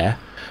breeze of air.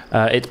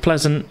 It's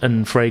pleasant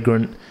and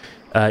fragrant.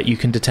 You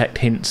can detect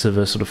hints of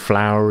a sort of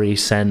flowery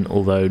scent,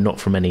 although not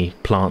from any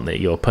plant that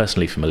you're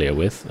personally familiar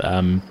with.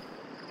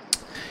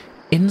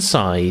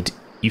 Inside,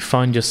 you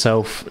find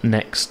yourself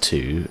next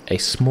to a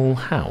small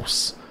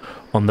house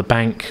on the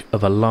bank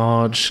of a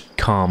large,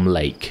 calm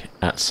lake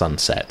at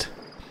sunset.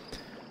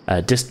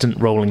 Distant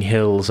rolling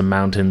hills and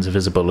mountains are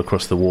visible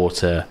across the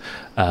water,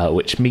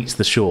 which meets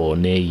the shore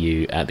near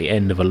you at the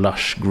end of a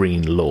lush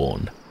green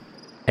lawn.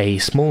 A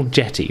small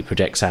jetty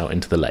projects out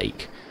into the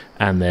lake,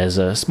 and there's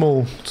a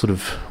small sort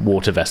of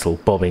water vessel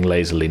bobbing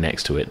lazily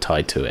next to it,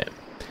 tied to it.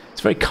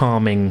 It's a very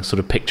calming, sort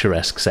of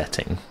picturesque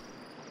setting.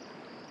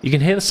 You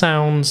can hear the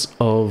sounds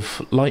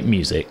of light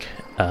music,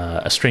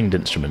 a stringed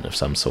instrument of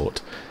some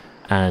sort,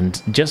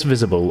 and just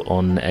visible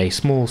on a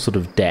small sort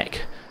of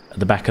deck at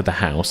the back of the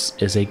house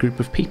is a group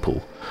of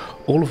people,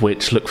 all of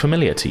which look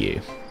familiar to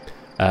you.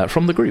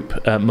 From the group,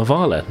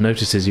 Mavala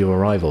notices your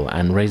arrival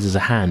and raises a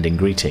hand in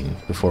greeting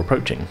before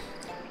approaching.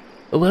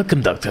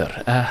 Welcome,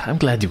 Doctor. I'm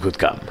glad you could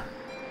come.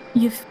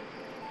 You've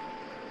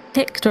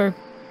picked or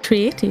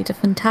created a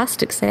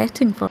fantastic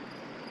setting for...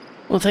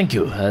 Well, thank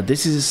you.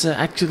 This is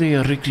actually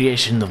a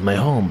recreation of my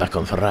home back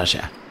on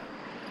Faraja.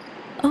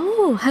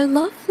 Oh, how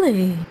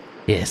lovely.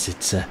 Yes,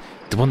 it's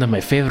one of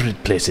my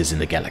favourite places in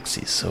the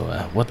galaxy, so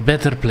what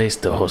better place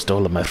to host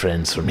all of my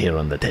friends from here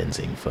on the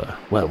Tenzing for,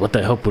 well, what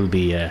I hope will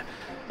be an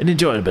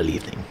enjoyable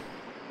evening.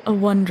 A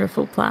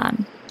wonderful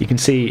plan. You can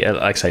see,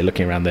 like I say,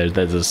 looking around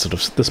there's a sort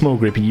of the small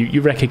group, and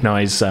you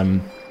recognise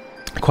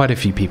quite a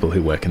few people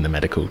who work in the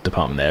medical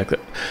department there.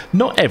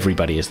 Not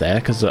everybody is there,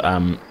 because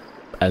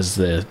as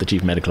the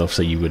chief medical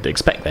officer, you would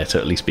expect there to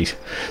at least be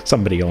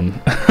somebody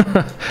on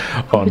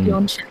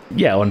on shift.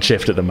 Yeah, on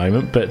shift at the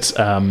moment. But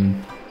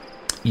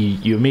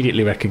you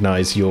immediately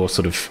recognise your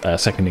sort of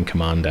second in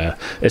command,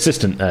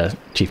 assistant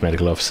chief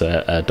medical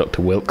officer,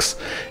 Dr. Wilkes,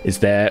 is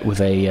there with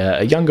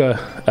a younger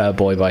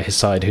boy by his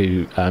side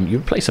who you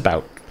replace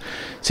about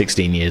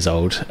 16 years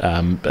old.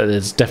 But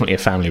there's definitely a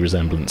family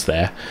resemblance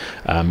there.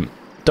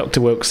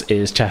 Dr. Wilkes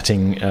is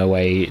chatting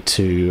away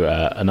to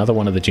another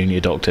one of the junior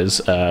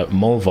doctors,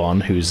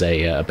 Molvon, who's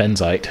a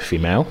Benzite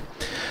female.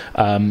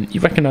 You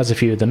recognise a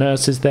few of the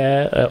nurses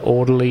there,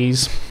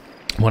 orderlies,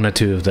 one or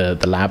two of the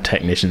lab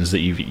technicians that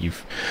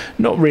you've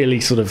not really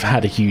sort of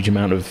had a huge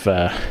amount of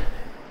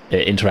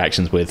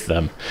interactions with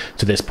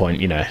to this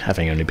point,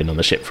 having only been on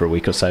the ship for a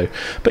week or so.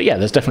 But yeah,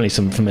 there's definitely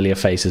some familiar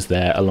faces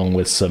there, along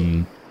with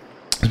some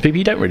people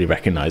you don't really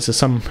recognise. There's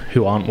some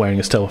who aren't wearing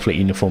a Starfleet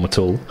uniform at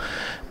all,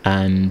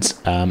 and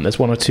there's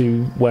one or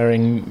two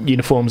wearing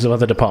uniforms of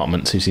other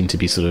departments who seem to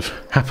be sort of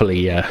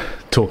happily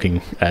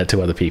talking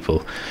to other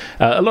people.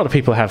 A lot of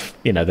people have,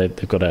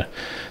 they've got a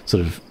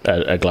sort of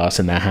a glass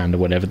in their hand or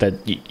whatever.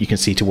 That you can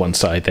see to one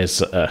side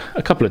there's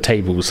a couple of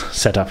tables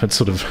set up, a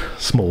sort of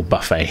small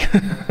buffet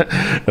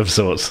of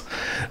sorts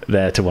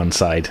there to one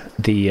side.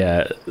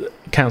 The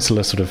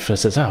counsellor sort of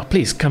says, "Oh,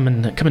 please come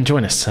and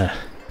join us,"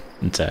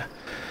 and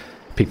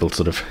people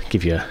sort of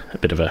give you a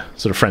bit of a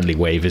sort of friendly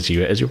wave as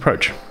you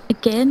approach.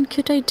 Again,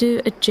 could I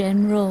do a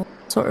general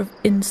sort of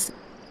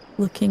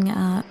looking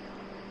at,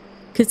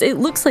 because it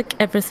looks like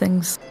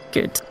everything's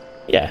good.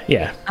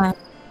 Yeah.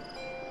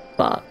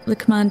 But the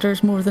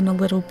commander's more than a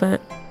little bit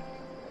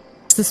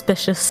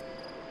suspicious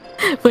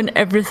when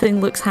everything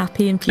looks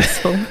happy and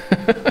peaceful.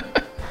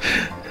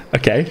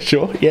 Okay,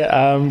 sure.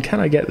 Yeah. Can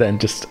I get then?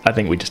 I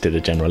think we just did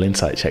a general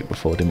insight check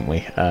before, didn't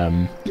we?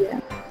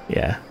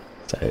 Yeah.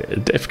 So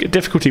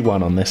difficulty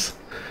 1 on this,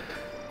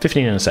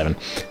 15 and a 7.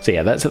 So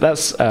yeah,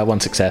 that's one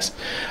success.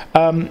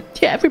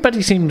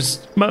 Everybody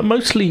seems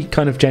mostly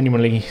kind of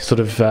genuinely sort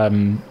of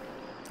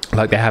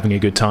like they're having a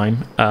good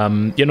time.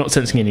 You're not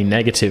sensing any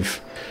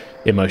negative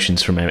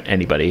emotions from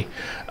anybody.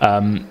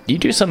 You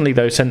do suddenly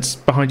though sense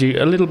behind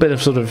you a little bit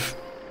of sort of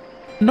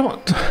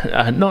not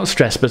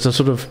stress, but a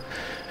sort of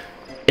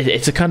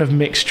it's a kind of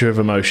mixture of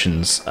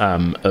emotions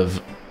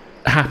of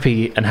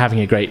happy and having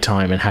a great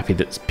time, and happy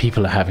that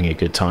people are having a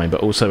good time,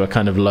 but also a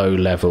kind of low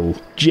level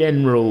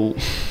general,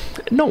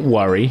 not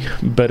worry,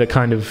 but a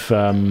kind of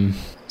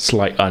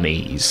slight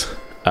unease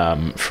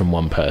from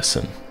one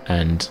person.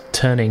 And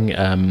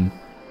turning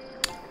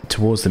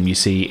towards them, you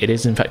see it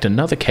is in fact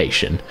another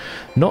Caitian,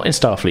 not in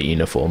Starfleet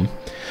uniform.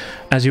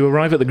 As you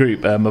arrive at the group,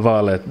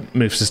 Mavala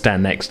moves to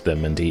stand next to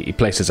them, and he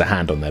places a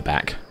hand on their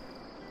back.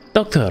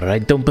 Doctor, I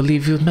don't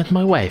believe you've met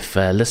my wife,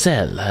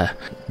 Lascelles.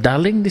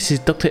 Darling, this is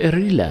Dr.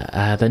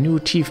 Irila, the new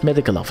Chief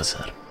Medical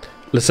Officer.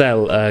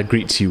 Lascelles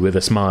greets you with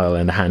a smile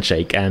and a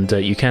handshake, and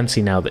you can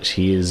see now that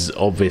she is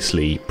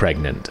obviously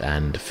pregnant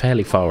and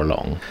fairly far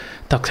along.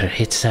 Doctor,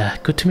 it's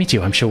good to meet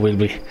you. I'm sure we'll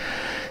be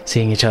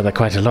seeing each other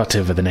quite a lot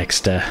over the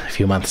next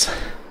few months.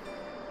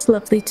 It's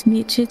lovely to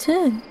meet you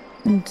too,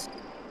 and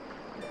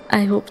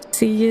I hope to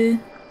see you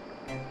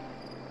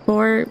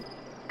for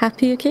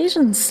happy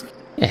occasions.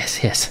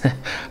 Yes.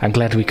 I'm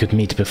glad we could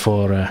meet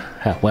before,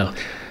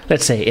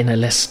 let's say in a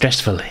less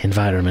stressful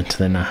environment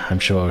than I'm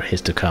sure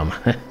is to come.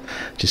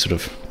 She sort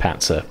of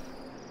pats her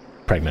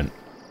pregnant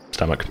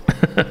stomach.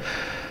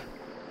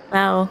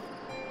 Well,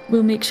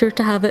 we'll make sure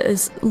to have it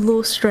as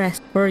low stress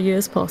for you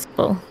as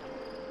possible.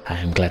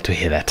 I'm glad to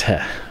hear that.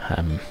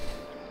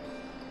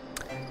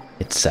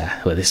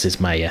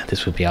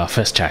 This will be our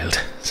first child,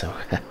 so,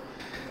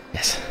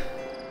 yes.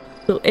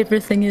 So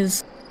everything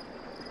is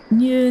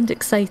new and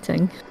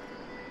exciting.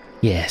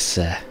 Yes.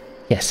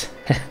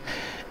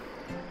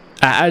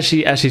 As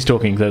she's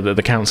talking,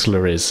 the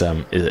counsellor is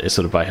sort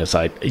of by her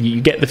side.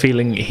 You get the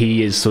feeling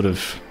he is sort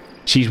of,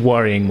 she's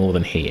worrying more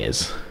than he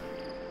is,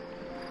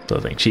 sort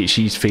of thing.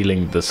 She's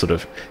feeling the sort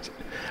of,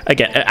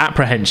 again,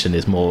 apprehension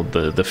is more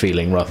the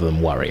feeling rather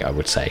than worry, I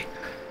would say.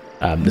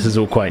 This is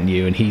all quite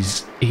new, and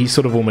he's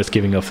sort of almost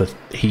giving off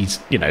he's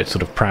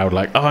sort of proud,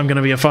 like, oh, I'm going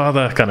to be a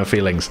father kind of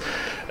feelings.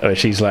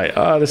 She's like,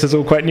 oh, this is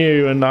all quite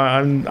new, and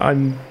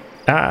I'm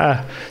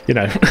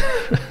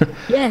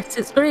Yes,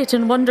 it's great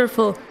and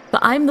wonderful,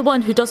 but I'm the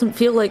one who doesn't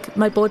feel like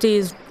my body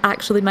is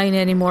actually mine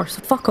anymore, so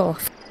fuck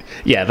off.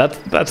 Yeah,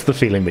 that's the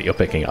feeling that you're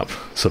picking up,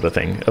 sort of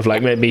thing, of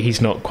like maybe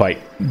he's not quite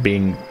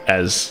being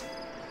as,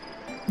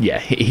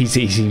 he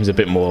seems a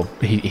bit more,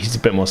 he's a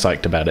bit more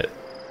psyched about it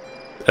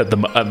at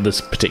this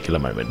particular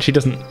moment. She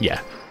doesn't,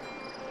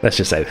 let's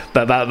just say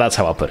that's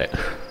how I'll put it,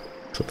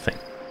 sort of thing.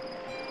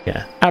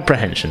 Yeah,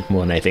 apprehension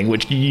more than anything,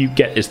 which you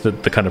get is the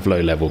kind of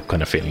low-level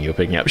kind of feeling you're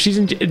picking up. She's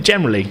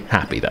generally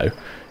happy, though,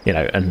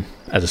 and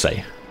as I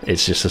say,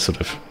 it's just a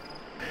sort of,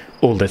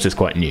 all this is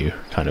quite new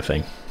kind of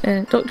thing.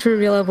 Dr.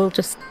 Arila will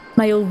just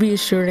smile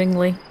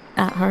reassuringly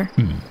at her.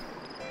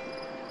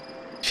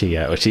 She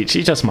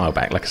just smile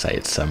back. Like I say,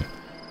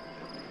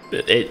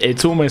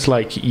 it's almost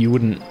like you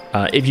wouldn't,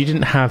 if you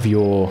didn't have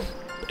your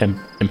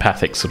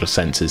empathic sort of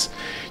senses,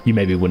 you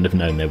maybe wouldn't have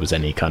known there was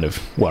any kind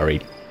of worry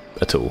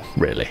at all,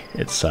 really.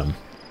 It's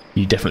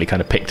you definitely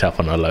kind of picked up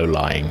on a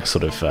low-lying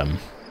sort of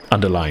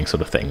underlying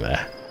sort of thing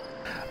there.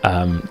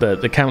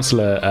 The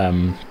counsellor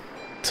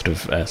sort of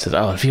says,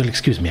 oh, if you'll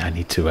excuse me, I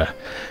need to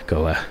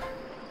go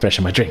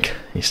freshen my drink.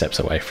 He steps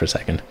away for a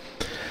second.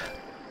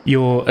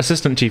 Your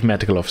assistant chief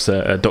medical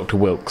officer, Dr.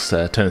 Wilkes,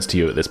 turns to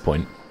you at this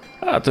point.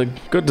 It's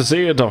good to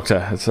see you,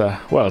 Doctor. It's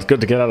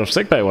good to get out of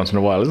sickbay once in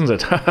a while, isn't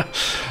it?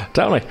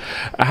 Tell me,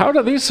 how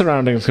do these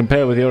surroundings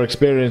compare with your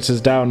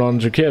experiences down on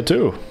Drakir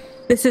 2?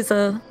 This is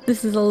a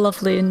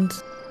lovely and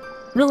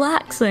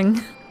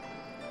relaxing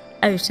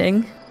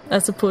outing,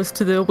 as opposed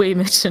to the away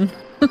mission.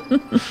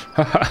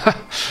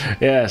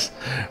 Yes.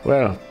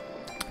 Well,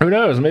 who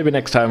knows? Maybe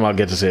next time I'll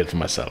get to see it for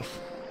myself.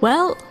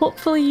 Well,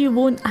 hopefully you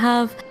won't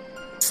have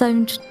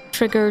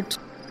sound-triggered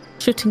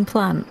shooting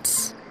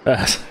plants.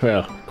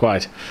 Well,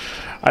 quite.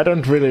 I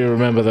don't really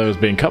remember those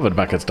being covered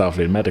back at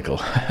Starfleet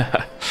Medical.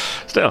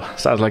 Still,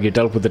 sounds like you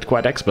dealt with it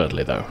quite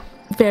expertly, though.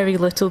 Very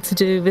little to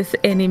do with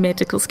any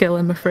medical skill,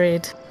 I'm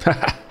afraid.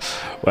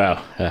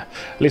 Well, at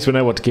least we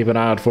know what to keep an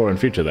eye out for in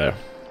future, though.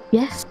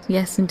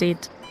 Yes, indeed.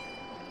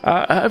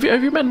 Have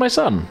you met my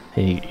son?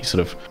 He sort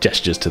of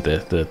gestures to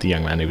the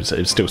young man who was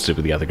still stood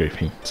with the other group.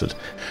 He said,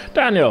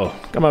 Daniel,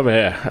 come over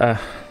here.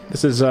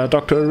 This is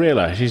Dr.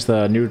 Arila. She's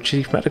the new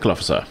chief medical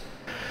officer.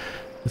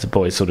 The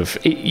boy sort of...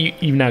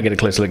 You now get a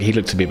closer look. He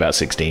looks to be about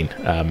 16.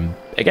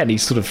 Again,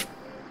 he's sort of...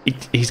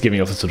 He's giving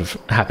off a sort of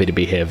happy to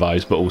be here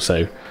vibes, but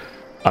also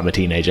I'm a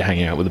teenager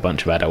hanging out with a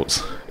bunch of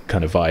adults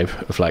kind of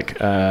vibe of like,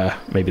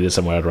 maybe there's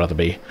somewhere I'd rather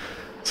be.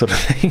 Sort of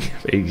thing.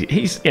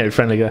 He's,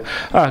 friendly. Hello,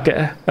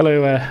 Dr.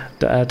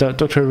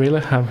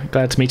 Arila. I'm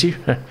glad to meet you.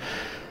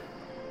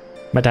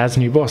 My dad's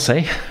new boss,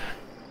 eh?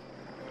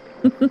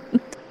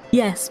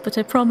 Yes, but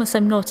I promise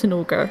I'm not an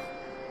ogre.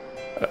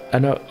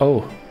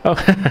 Oh.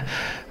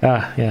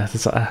 Yeah.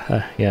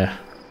 Yeah.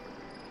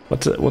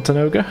 What's an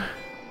ogre?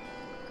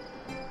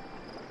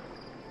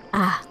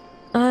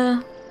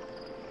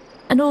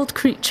 An old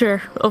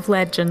creature of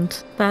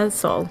legend.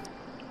 That's all.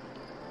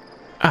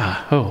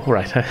 Oh,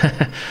 right.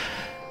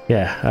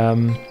 Yeah,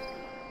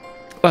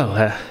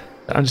 well,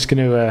 I'm just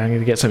going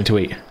to get something to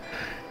eat.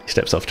 He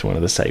steps off to one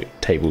of the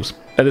tables.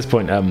 At this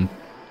point,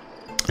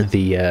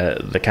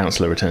 the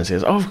counsellor returns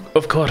and says, "Oh,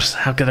 of course,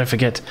 how could I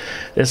forget?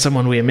 There's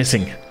someone we are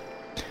missing.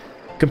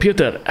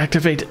 Computer,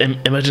 activate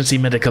emergency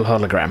medical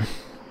hologram."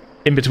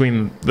 In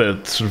between the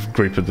sort of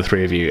group of the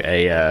three of you,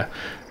 a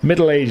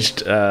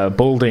middle-aged,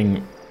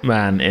 balding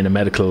man in a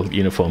medical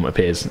uniform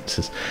appears and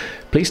says,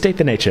 "Please state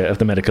the nature of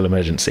the medical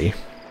emergency."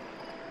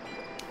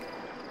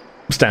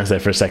 Stands there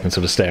for a second,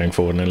 sort of staring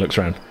forward, and then looks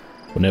around.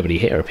 Well, nobody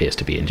here appears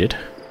to be injured.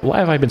 Why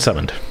have I been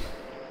summoned?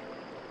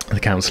 The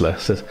counsellor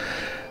says,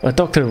 "Well,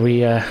 Doctor, we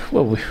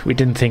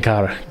didn't think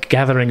our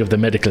gathering of the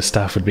medical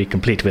staff would be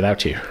complete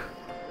without you.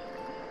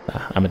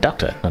 I'm a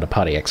doctor, not a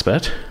party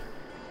expert.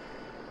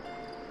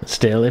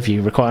 Still, if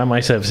you require my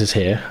services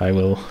here, I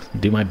will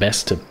do my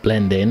best to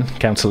blend in,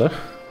 counsellor."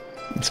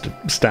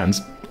 Stands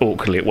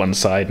awkwardly at one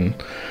side and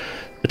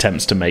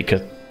attempts to make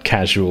a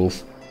casual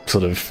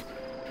sort of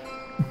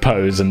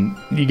pose, and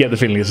you get the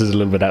feeling this is a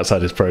little bit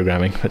outside his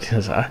programming, but he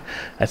says, I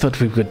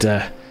thought we would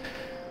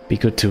be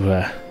good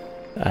to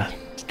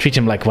treat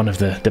him like one of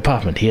the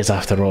department. He is,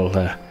 after all,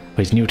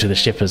 he's new to the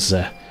ship as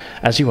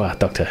you are,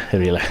 Dr.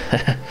 Arila.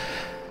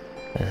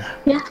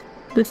 Yeah,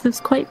 this is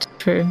quite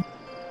true.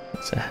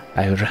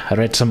 I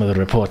read some of the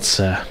reports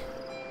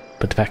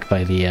put back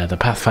by the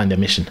Pathfinder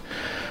mission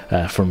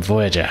from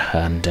Voyager,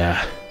 and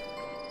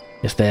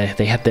yes,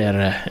 they had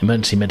their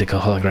emergency medical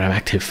hologram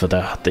active for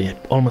the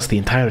almost the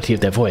entirety of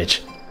their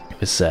voyage.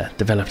 It was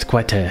developed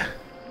quite an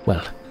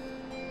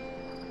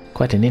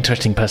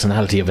interesting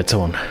personality of its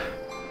own.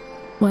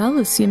 Well,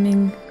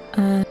 assuming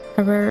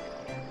our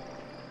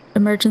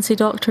emergency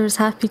doctor is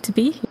happy to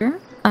be here,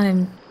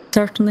 I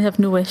certainly have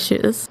no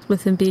issues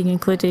with him being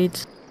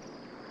included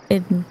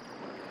in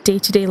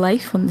day-to-day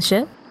life on the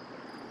ship.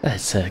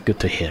 That's good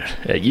to hear.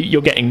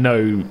 You're getting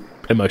no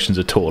emotions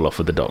at all off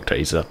of the doctor.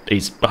 He's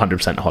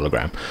 100%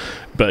 hologram,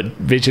 but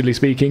visually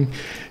speaking,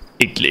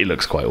 it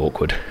looks quite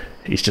awkward.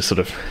 He's just sort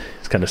of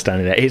kind of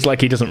standing there. It's like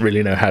he doesn't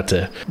really know how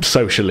to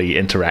socially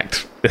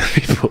interact with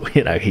people.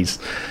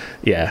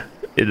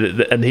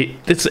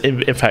 It's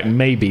in fact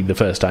maybe the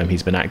first time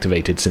he's been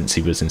activated since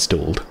he was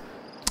installed.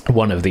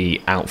 One of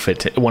the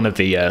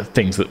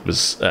things that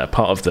was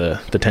part of the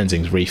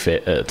Tenzing's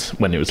refit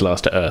when it was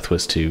last at Earth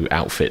was to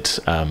outfit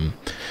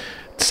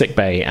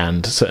sickbay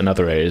and certain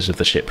other areas of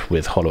the ship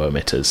with holo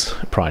emitters.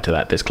 Prior to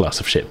that, this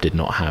class of ship did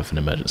not have an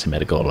emergency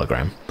medical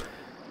hologram.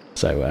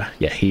 So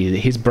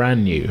he's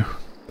brand new,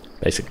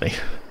 basically.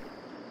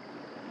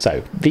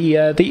 So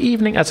the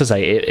evening, as I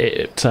say,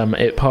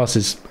 it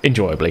passes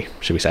enjoyably,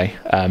 should we say?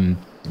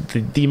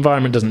 The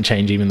environment doesn't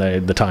change, even though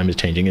the time is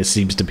changing. It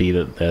seems to be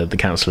that the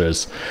counsellor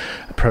has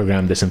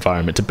programmed this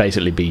environment to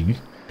basically be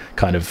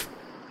kind of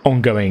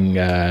ongoing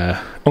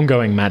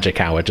magic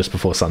hour just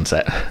before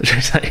sunset, should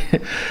we say?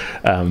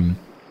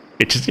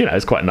 It's just,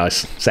 it's quite a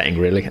nice setting,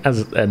 really.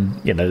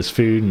 There's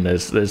food and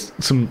there's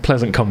some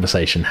pleasant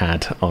conversation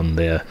had on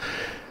the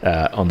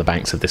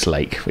banks of this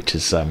lake, which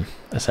is I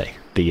say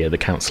the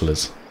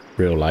counsellor's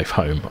real life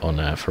home on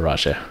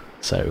Faraja.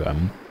 So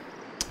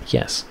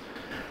yes.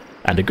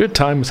 And a good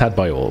time was had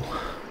by all.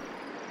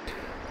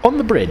 On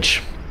the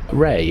bridge,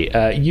 Ray,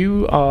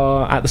 you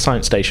are at the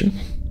science station.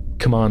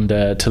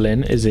 Commander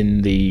T'Lyn is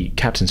in the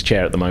captain's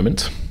chair at the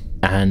moment.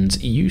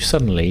 and you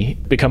suddenly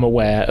become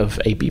aware of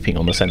a beeping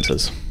on the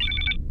sensors.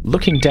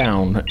 Looking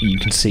down, you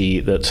can see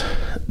that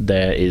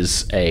there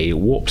is a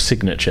warp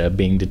signature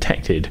being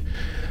detected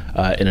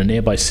in a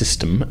nearby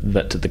system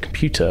that the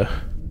computer...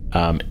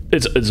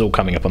 it's all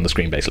coming up on the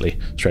screen, basically,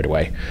 straight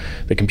away.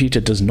 The computer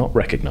does not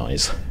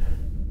recognize.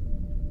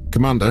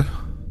 Commander,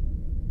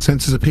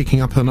 sensors are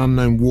picking up an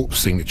unknown warp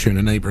signature in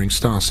a neighbouring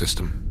star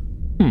system.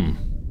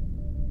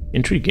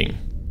 Intriguing.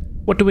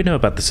 What do we know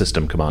about the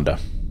system, Commander?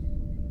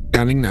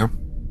 Scanning now.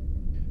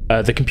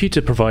 The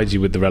computer provides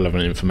you with the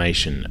relevant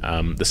information.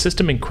 The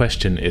system in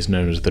question is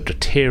known as the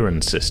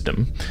Drateran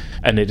system,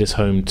 and it is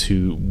home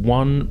to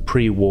one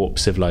pre-warp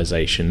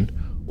civilization,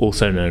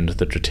 also known as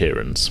the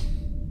Draterans.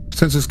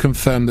 Sensors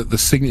confirm that the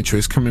signature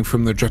is coming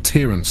from the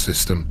Drateran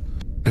system.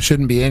 There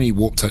shouldn't be any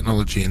warp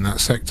technology in that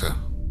sector.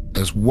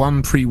 There's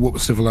one pre-warp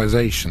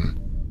civilization.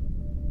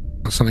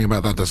 Something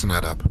about that doesn't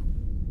add up.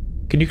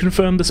 Can you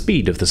confirm the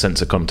speed of the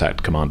sensor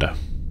contact, Commander?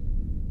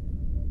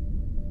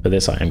 For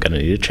this, I am going to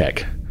need a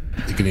check.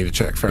 You can need a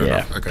check, fair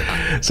enough. Okay.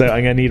 So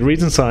I'm going to need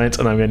reason science,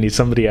 and I'm going to need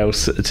somebody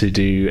else to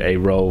do a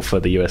roll for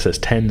the USS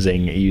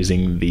Tenzing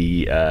using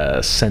the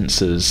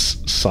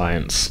sensors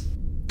science.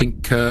 I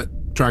think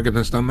Dragon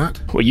has done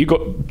that. Well, you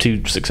got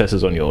 2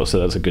 successes on yours, so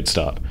that's a good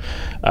start.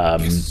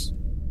 Yes.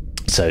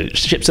 So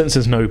ship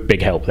sensors, no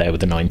big help there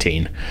with the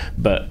 19,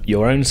 but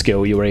your own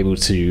skill, you were able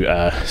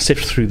to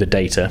sift through the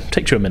data,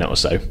 takes you a minute or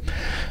so,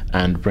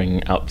 and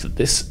bring up that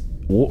this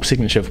warp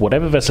signature of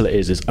whatever vessel it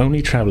is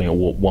only travelling at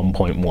warp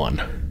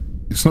 1.1.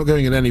 It's not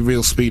going at any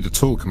real speed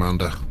at all,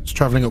 Commander. It's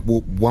travelling at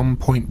warp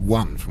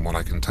 1.1 from what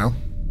I can tell.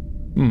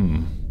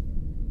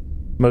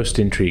 Most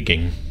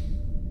intriguing.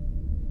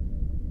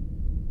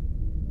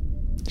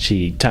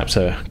 She taps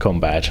her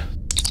comm badge.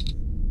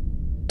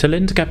 To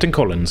Lynn, to Captain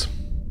Collins.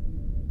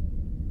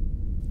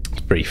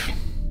 Brief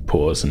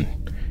pause, and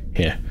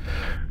here.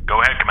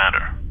 Go ahead,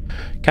 Commander.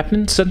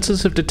 Captain,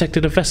 sensors have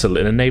detected a vessel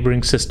in a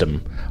neighbouring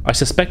system. I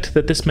suspect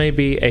that this may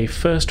be a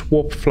first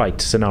warp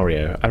flight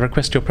scenario. I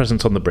request your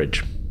presence on the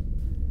bridge.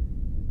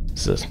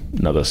 This is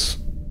another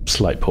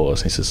slight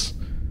pause. He says,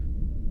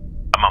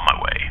 I'm on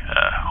my way.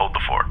 Hold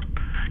the fort.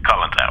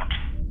 Collins out.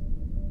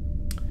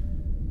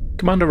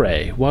 Commander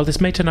Ray, while this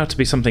may turn out to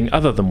be something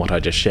other than what I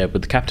just shared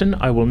with the Captain,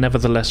 I will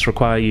nevertheless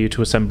require you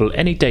to assemble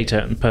any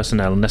data and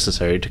personnel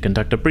necessary to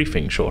conduct a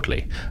briefing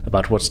shortly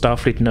about what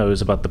Starfleet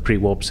knows about the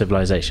pre-warp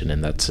civilization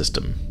in that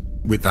system.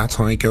 With that,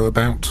 I go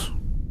about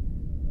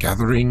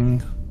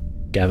gathering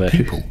Gather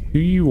people. Who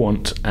you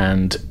want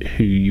and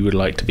who you would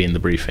like to be in the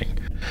briefing.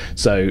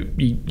 So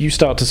you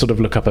start to sort of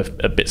look up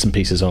a bits and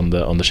pieces on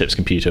the ship's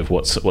computer of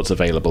what's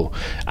available.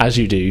 As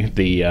you do,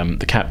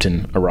 the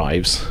captain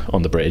arrives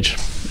on the bridge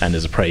and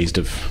is appraised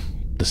of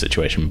the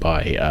situation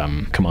by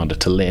Commander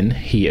T'Lyn.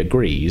 He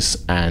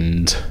agrees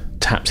and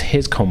taps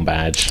his comm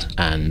badge,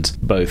 and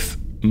both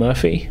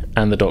Murphy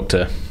and the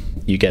Doctor,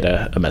 you get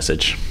a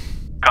message.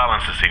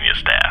 Collins to senior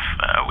staff.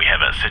 We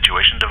have a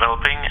situation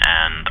developing,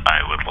 and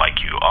I would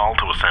like you all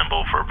to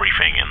assemble for a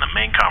briefing in the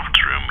main conference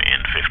room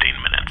in 15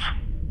 minutes.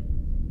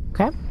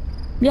 Okay.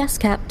 Yes,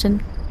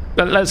 Captain.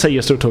 Let's say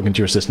you're still talking to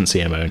your assistant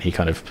CMO, and he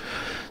kind of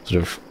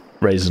sort of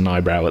raises an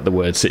eyebrow at the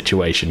word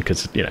situation,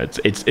 because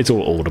it's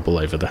all audible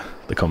over the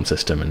comm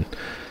system, and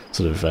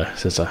sort of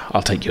says,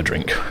 "I'll take your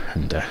drink,"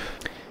 and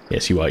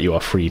yes, you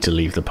are free to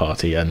leave the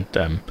party. And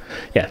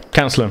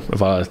Councillor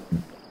Avar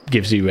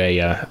gives you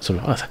a sort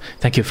of,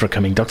 thank you for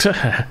coming,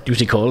 Doctor.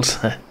 Duty calls,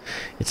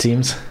 it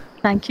seems.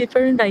 Thank you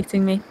for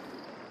inviting me.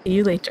 See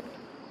you later.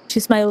 She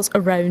smiles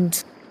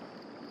around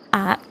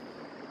at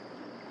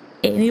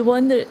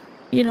anyone that,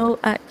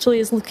 actually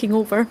is looking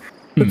over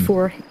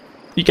before.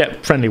 You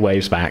get friendly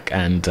waves back,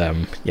 and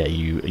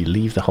you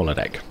leave the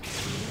holodeck.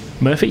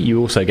 Murphy, you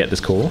also get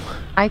this call.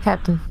 Hi,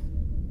 Captain.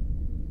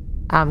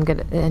 I'm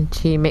good. And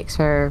she puts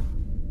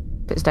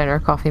down her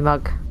coffee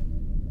mug,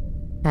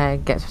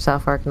 gets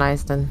herself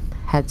organised, and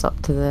heads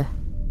up to the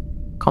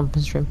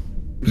conference room.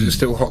 Is it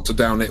still hot to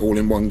down it all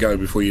in one go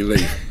before you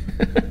leave?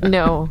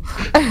 No.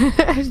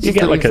 You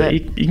get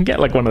you can get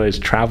like one of those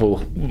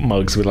travel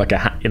mugs with like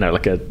a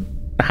like a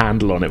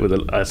handle on it with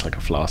it's like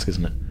a flask,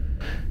 isn't it?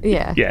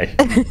 Yeah. Yeah.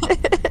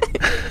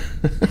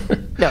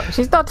 No,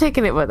 she's not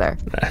taking it with her.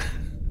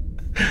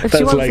 If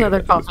she wants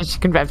another coffee, she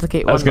can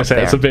replicate one. I was going to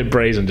say, it's a bit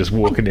brazen just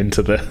walking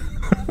into the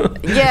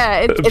yeah,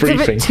 it's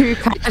briefing. A bit too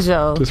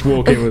casual. Just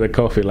walk in with a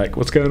coffee, like,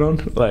 what's going on?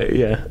 Like,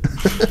 yeah.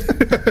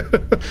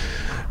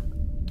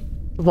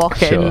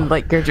 Walk in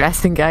like your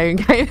dressing gown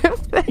kind of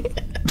thing.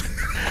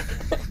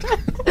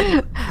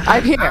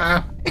 I'm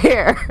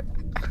here.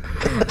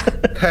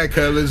 Hair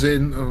curlers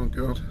in. Oh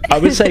god. I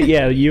would say,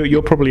 yeah,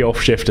 you're probably off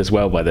shift as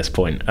well by this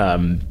point.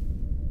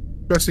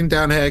 Dressing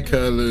down hair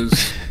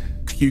curlers,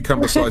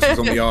 cucumber slices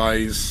on the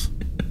eyes.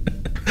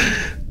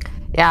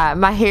 Yeah,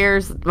 my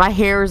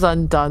hair's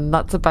undone.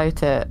 That's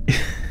about it.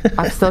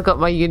 I've still got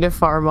my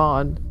uniform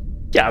on.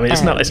 Yeah, I mean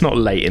it's not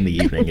late in the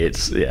evening.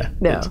 It's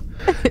No.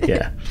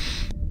 Yeah.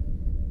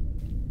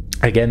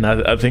 Again,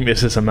 I think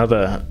this is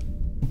another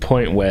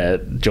point where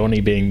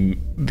Johnny,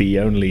 being the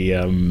only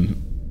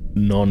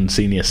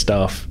non-senior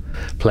staff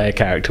player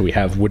character we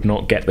have would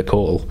not get the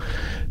call.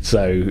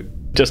 So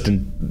just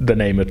in the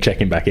name of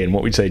checking back in,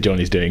 what would you say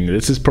Johnny's doing?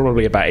 This is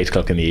probably about 8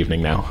 o'clock in the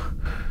evening now.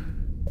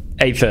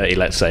 8:30,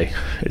 let's say.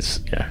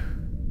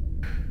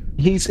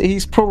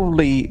 He's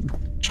probably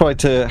tried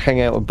to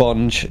hang out with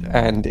Bonge,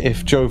 and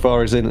if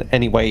Jovar is in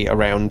any way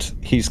around,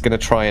 he's going to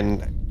try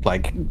and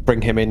like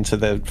bring him into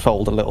the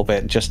fold a little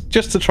bit, just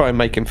to try and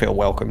make him feel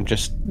welcome,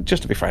 just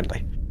to be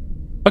friendly.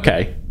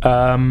 Okay.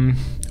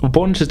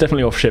 Bonge is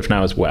definitely off shift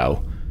now as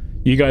well.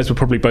 You guys were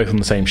probably both on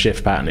the same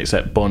shift pattern,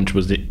 except Bonge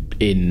was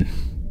in,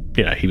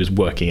 he was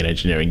working in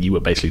engineering. You were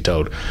basically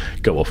told,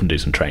 go off and do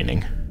some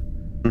training.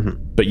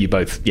 Mm-hmm. But you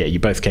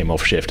both came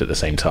off shift at the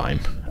same time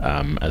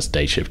as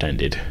day shift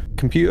ended.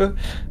 Computer,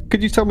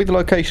 could you tell me the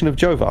location of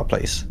Jovar,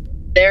 please?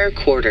 Their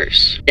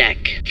quarters, deck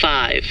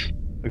 5.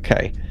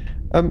 Okay.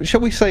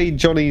 Shall we say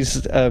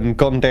Johnny's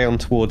gone down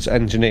towards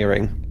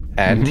engineering,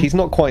 and he's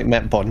not quite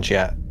met Bonge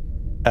yet.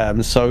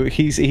 So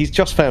he's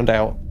just found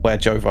out where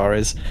Jovar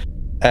is,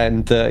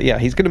 and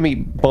he's going to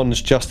meet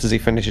Bonge just as he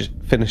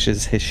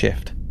finishes his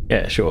shift.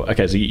 Yeah, sure.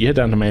 Okay, so you head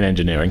down to main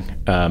engineering.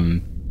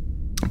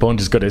 Bond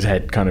has got his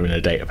head kind of in a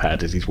data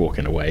pad as he's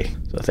walking away.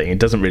 So I think it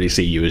doesn't really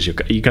see you as you're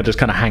just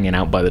kind of hanging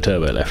out by the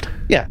turbo lift.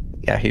 Yeah,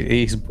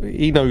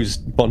 he knows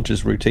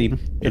Bonge's routine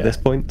at this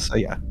point. So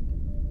yeah,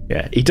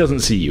 he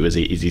doesn't see you as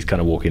he's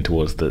kind of walking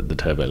towards the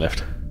turbo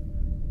lift.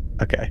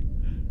 Okay.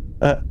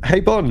 Hey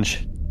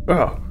Bonge.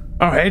 Oh,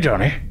 hey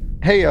Johnny.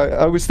 Hey,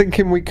 I was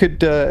thinking we could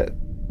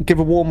give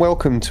a warm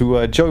welcome to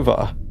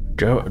Jovar.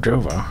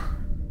 Jovar.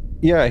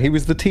 Yeah, he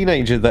was the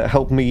teenager that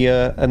helped me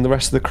and the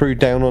rest of the crew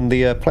down on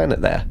the planet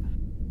there.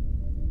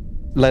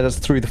 Led us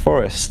through the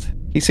forest.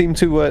 He seemed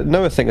to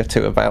know a thing or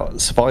two about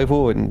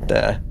survival, and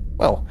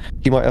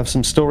he might have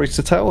some stories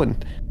to tell,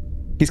 and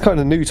he's kind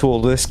of new to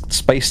all this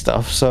space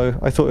stuff, so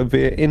I thought it'd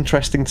be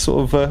interesting to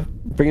sort of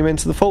bring him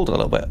into the fold a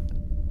little bit.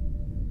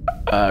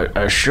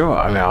 Sure.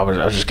 I mean, I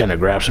was just gonna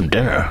grab some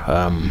dinner.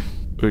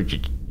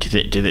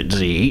 Does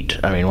he eat?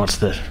 I mean, what's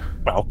the...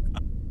 Well,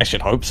 I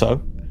should hope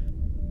so.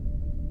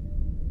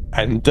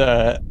 And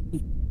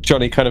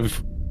Johnny kind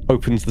of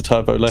opens the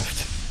turbo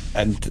lift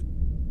and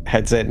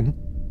heads in,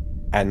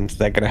 and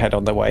they're going to head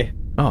on their way.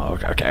 Oh,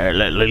 okay.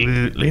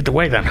 Lead the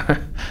way then.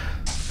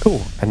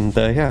 Cool. And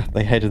they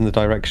head in the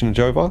direction of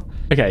Jovar.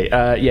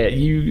 Okay,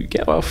 you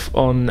get off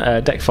on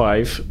deck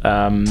 5,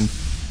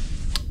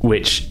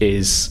 which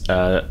is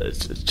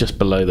just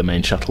below the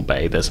main shuttle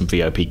bay. There's some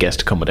VIP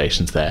guest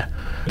accommodations there.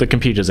 The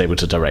computer's able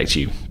to direct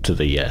you to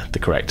the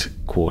correct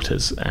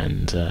quarters,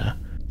 and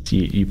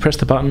you press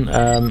the button.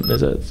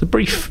 There's a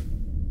brief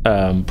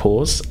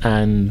pause,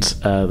 and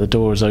the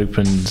door is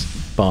opened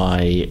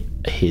by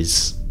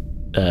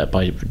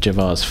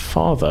Jovar's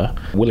father,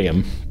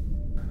 William.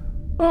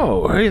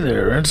 Oh, hey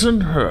there, Ensign.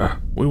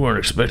 We weren't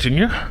expecting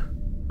you.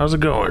 How's it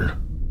going?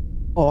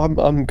 Oh,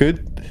 I'm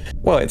good.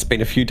 Well, it's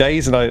been a few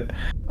days, and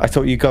I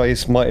thought you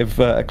guys might have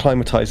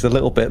acclimatized a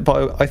little bit,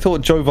 but I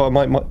thought Jovar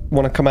might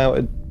want to come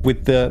out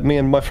with me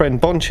and my friend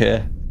Bonge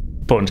here.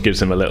 Bonge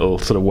gives him a little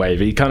sort of wave.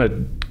 He kind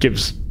of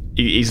gives...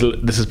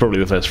 this is probably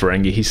the first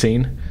Ferengi he's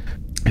seen,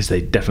 because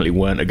they definitely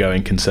weren't a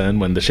going concern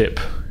when the ship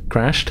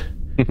crashed.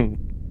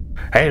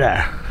 Hey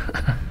there.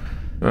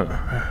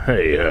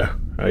 Hey,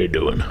 how you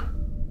doing?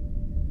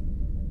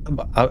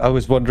 I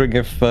was wondering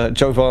if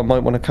Jovar might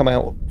want to come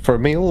out for a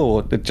meal,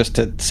 or just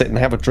to sit and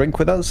have a drink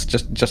with us,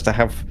 just to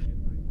have,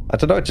 I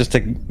don't know, just to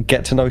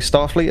get to know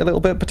Starfleet a little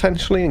bit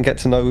potentially, and get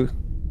to know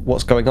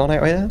what's going on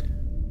out here.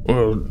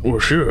 Well,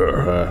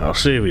 sure. I'll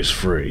see if he's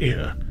free.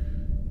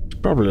 He's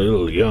probably a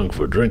little young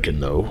for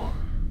drinking, though.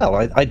 Oh,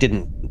 I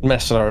didn't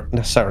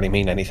necessarily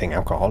mean anything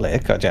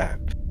alcoholic.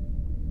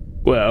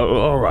 Well,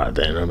 all right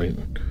then. I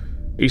mean,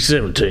 he's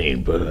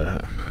 17,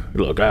 but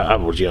look, I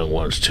was young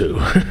once too.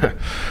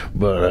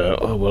 But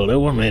there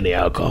wasn't any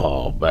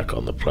alcohol back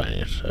on the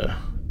planet.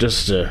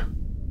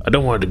 I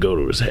don't want it to go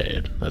to his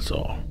head. That's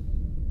all.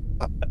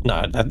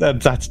 No,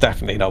 that's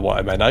definitely not what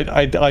I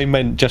meant. I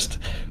meant just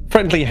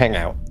friendly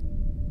hangout.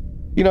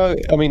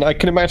 I mean, I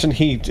can imagine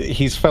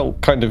he's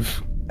felt kind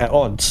of at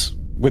odds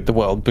with the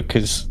world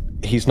because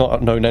he's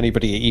not known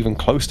anybody even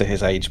close to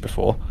his age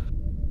before.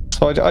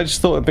 So I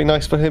just thought it'd be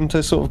nice for him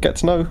to sort of get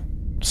to know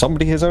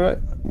somebody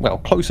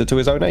closer to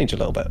his own age a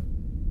little bit.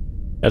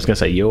 I was going to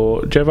say,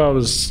 Jovar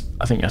was,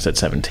 I think I said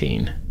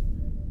 17.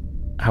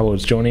 How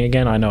old's Johnny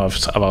again? I know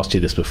I've asked you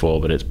this before,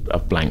 but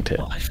I've blanked it.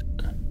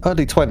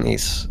 Early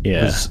 20s.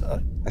 Yeah. Was,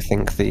 I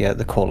think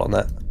the call on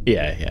that.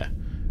 Yeah.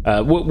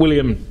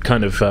 William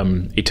kind of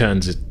he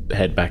turns his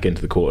head back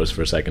into the quarters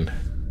for a second.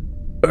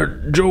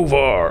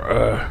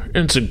 Jovar,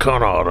 Ensign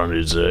Connaught and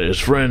his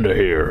friend are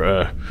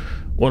here.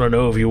 Want to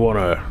know if you want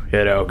to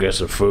head out, get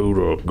some food,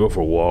 or go for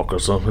a walk or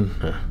something?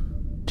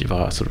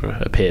 Jovar sort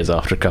of appears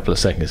after a couple of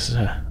seconds.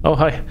 Oh,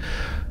 hi.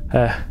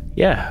 Where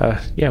do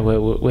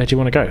you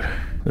want to go?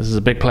 This is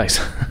a big place.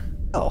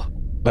 Oh,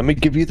 let me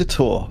give you the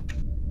tour.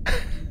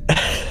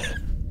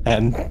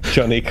 And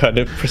Johnny kind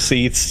of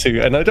proceeds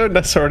to, and I don't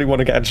necessarily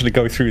want to actually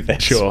go through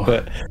this, sure,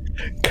 but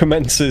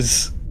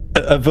commences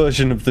a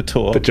version of the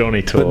tour. The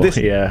Johnny tour,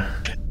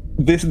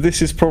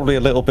 This is probably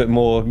a little bit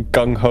more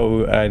gung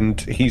ho, and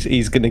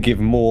he's going to give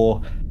a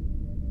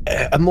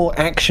more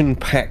action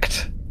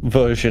packed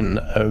version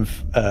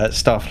of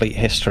Starfleet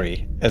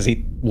history as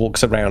he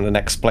walks around and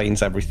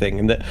explains everything.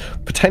 And that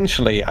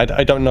potentially,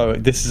 I don't know,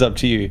 this is up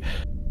to you.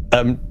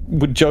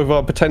 Would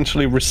Jovar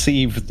potentially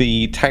receive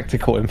the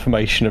tactical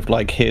information of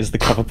like, here's the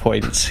cover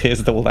points,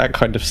 here's all that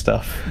kind of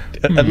stuff,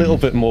 a little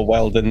bit more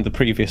well than the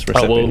previous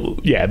recipient? Oh, well,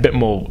 yeah, a bit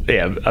more.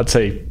 Yeah, I'd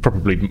say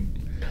probably.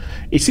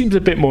 He seems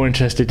a bit more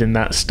interested in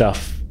that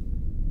stuff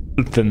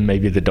than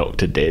maybe the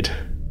Doctor did.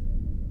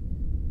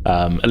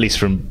 At least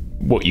from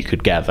what you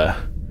could gather.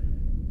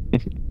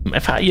 In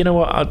fact, you know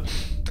what?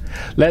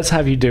 Let's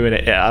have you doing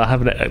it. I'll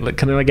have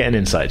can I get an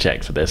insight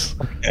check for this?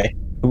 Okay.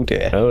 Oh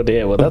dear. Oh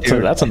dear. Well,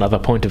 that's another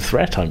point of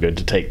threat I'm going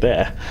to take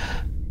there.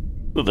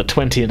 The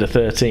 20 and a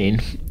 13.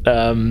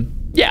 I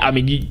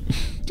mean,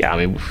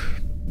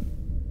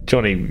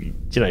 Johnny.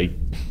 You know,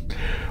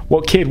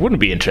 what kid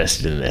wouldn't be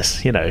interested in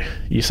this? You know,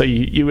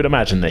 you would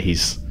imagine that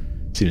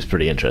seems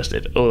pretty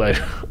interested. Although,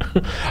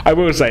 I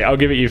will say, I'll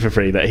give it you for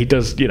free that he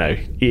does. You know,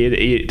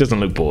 he doesn't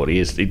look bored.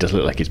 He does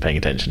look like he's paying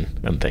attention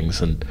and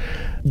things. And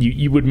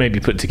you would maybe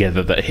put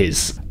together that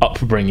his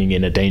upbringing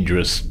in a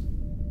dangerous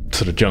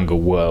sort of jungle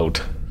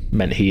world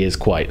meant he is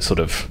quite sort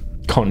of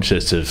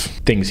conscious of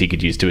things he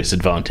could use to his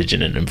advantage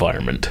in an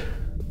environment.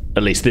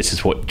 At least this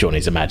is what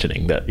Johnny's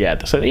imagining. That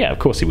of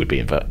course he would be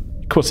of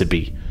course he'd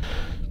be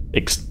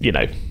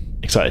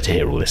excited to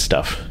hear all this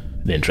stuff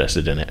and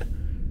interested in it.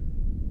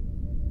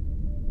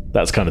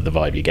 That's kind of the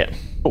vibe you get.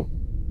 Oh.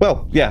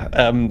 Well, yeah,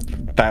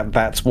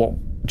 that's what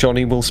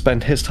Johnny will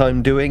spend his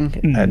time doing,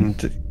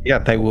 and yeah,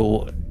 they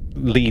will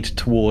lead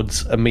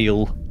towards a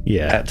meal.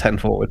 Yeah, at 10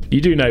 forward.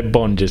 You do know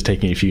Bond is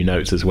taking a few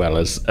notes as well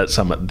as at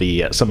some of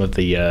the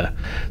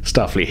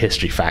Starfleet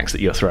history facts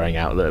that you're throwing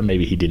out that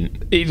maybe he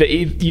didn't.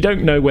 You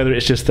don't know whether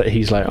it's just that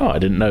he's like, oh, I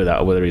didn't know that,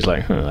 or whether he's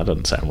like, that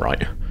doesn't sound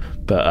right.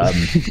 But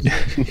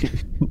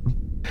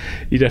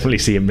you definitely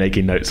see him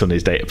making notes on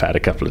his datapad a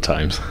couple of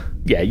times.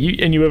 Yeah,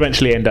 you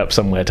eventually end up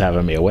somewhere to have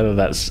a meal, whether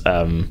that's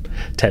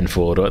 10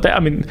 forward or... I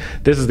mean,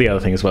 this is the other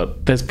thing as well.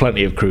 There's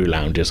plenty of crew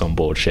lounges on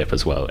board ship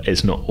as well.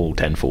 It's not all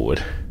 10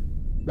 forward.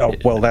 Oh,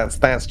 well,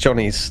 that's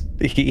Johnny's...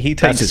 He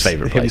takes that's his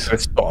favourite place. To a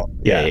spot.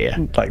 Yeah.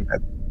 Like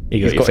that.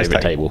 You got your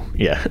favourite table.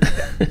 Yeah.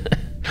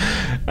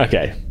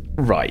 Okay.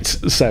 Right.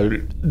 So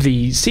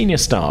the senior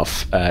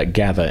staff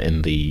gather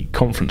in the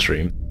conference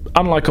room.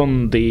 Unlike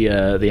on the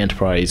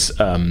Enterprise,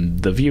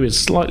 the view is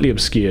slightly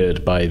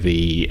obscured by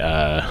the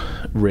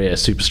rear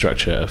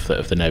superstructure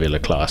of the Nebula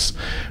class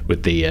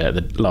with the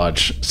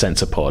large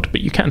sensor pod,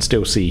 but you can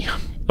still see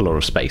a lot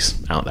of space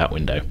out that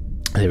window.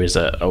 There is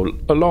a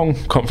long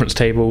conference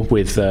table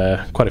with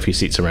quite a few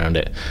seats around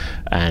it,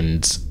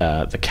 and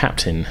the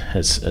captain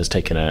has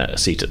taken a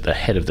seat at the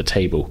head of the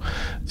table.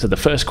 So the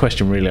first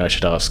question really I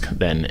should ask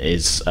then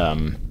is,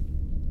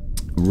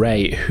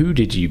 Ray, who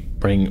did you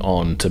bring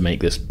on to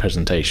make this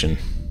presentation?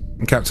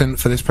 Captain,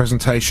 for this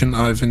presentation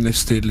I've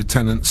enlisted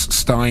Lieutenants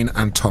Stein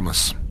and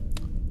Thomas,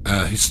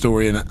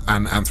 historian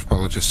and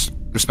anthropologist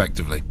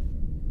respectively.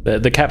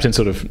 The captain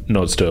sort of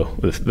nods to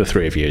the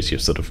three of you as you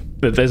sort of...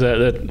 There's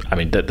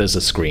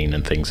a screen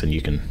and things, and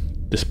you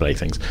can display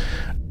things.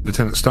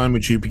 Lieutenant Stein,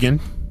 would you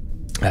begin?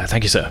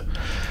 Thank you, sir.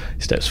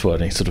 He steps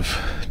forward and he sort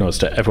of nods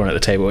to everyone at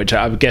the table, which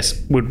I would guess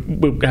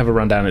we'll have a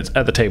rundown. It's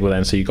at the table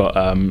then, so you've got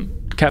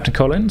Captain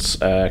Collins,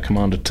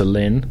 Commander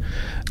T'Lyn,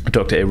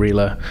 Dr.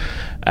 Irila,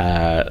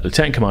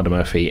 Lieutenant Commander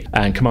Murphy,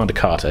 and Commander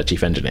Carter,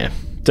 Chief Engineer.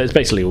 So it's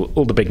basically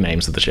all the big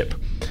names of the ship.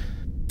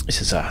 He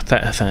says,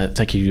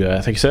 thank you,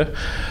 sir.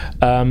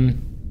 The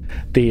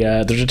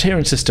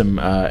Draterian system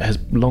has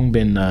long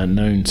been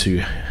known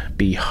to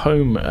be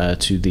home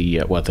to the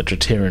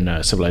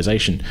Draterian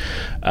civilization,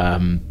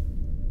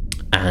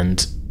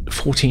 and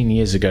 14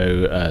 years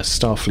ago,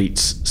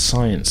 Starfleet's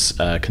science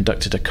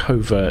conducted a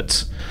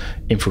covert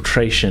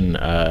infiltration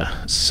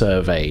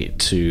survey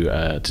to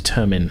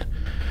determine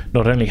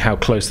not only how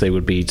close they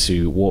would be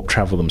to warp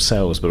travel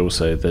themselves, but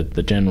also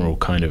the general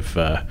kind of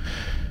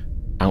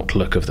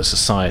outlook of the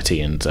society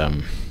and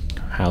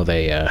how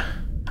they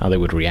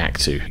would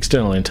react to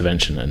external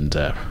intervention and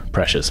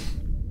pressures.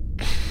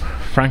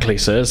 Frankly,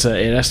 sirs,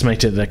 it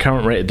estimated the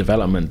current rate of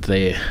development,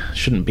 they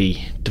shouldn't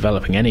be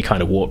developing any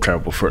kind of warp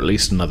travel for at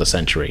least another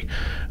century,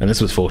 and this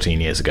was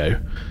 14 years ago.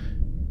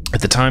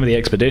 At the time of the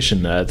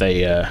expedition,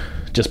 they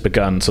just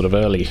begun sort of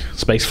early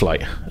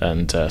spaceflight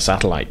and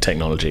satellite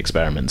technology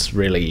experiments.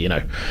 Really,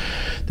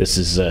 this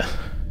is...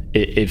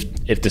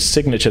 If the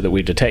signature that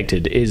we've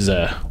detected is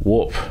a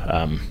warp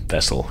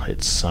vessel,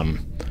 it's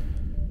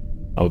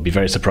I would be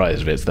very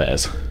surprised if it's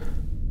theirs.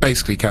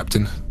 Basically,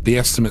 Captain, the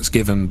estimates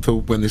given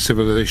for when the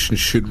civilization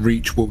should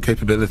reach warp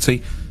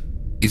capability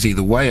is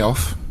either way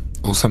off,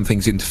 or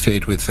something's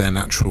interfered with their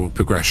natural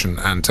progression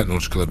and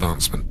technological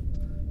advancement.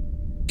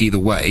 Either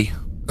way,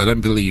 I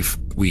don't believe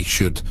we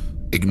should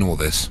ignore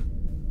this.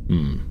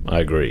 I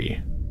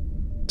agree.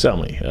 Tell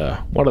me,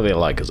 what are they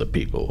like as a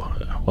people?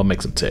 What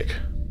makes them tick?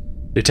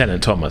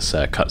 Lieutenant Thomas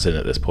cuts in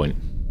at this point.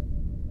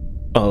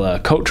 Well,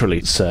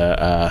 culturally,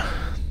 sir,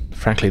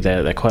 frankly,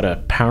 they're quite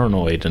a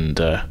paranoid and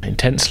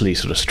intensely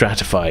sort of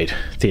stratified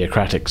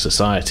theocratic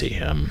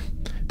society.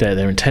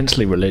 They're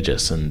intensely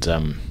religious, and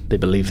they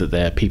believe that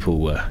their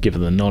people were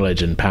given the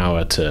knowledge and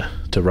power to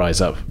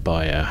rise up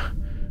by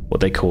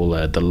what they call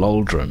the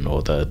Laldron,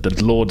 or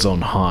the Lords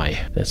on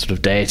High. They're sort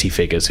of deity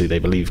figures who they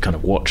believe kind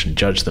of watch and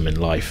judge them in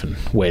life and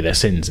weigh their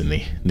sins in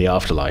the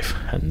afterlife.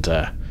 And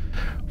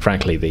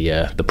frankly,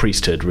 the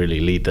priesthood really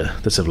lead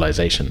the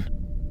civilization.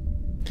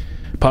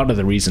 Part of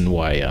the reason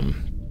why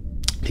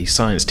the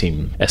science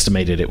team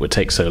estimated it would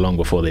take so long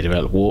before they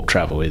developed warp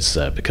travel is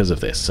because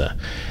of this.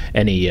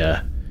 Any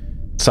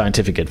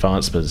scientific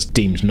advancements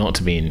deemed not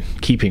to be in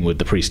keeping with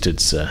the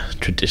priesthood's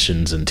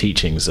traditions and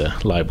teachings are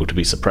liable to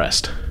be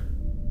suppressed.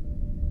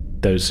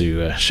 Those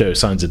who show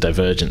signs of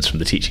divergence from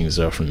the teachings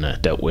are often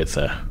dealt with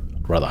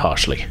rather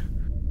harshly.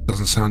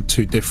 Doesn't sound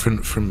too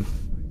different from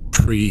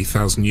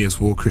pre-1,000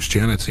 Years War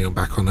Christianity or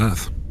back on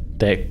Earth.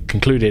 They're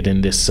concluded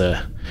in this,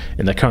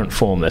 in their current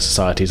form, their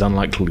society is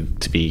unlikely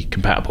to be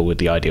compatible with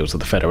the ideals of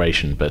the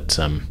Federation, but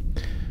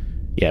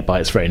by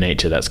its very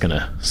nature, that's going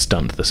to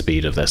stunt the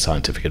speed of their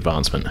scientific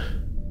advancement.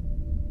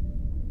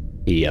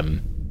 He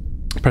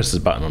presses a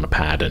button on a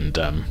pad, and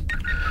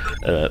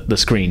the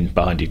screen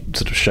behind you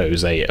sort of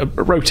shows a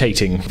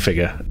rotating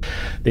figure.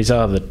 These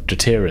are the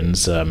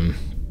Draterans.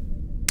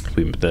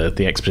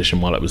 The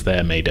expedition, while it was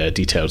there, made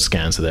detailed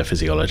scans of their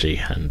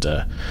physiology, and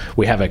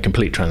we have a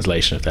complete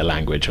translation of their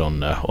language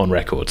on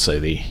record, so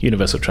the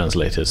universal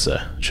translators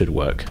should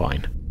work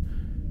fine.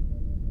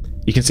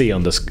 You can see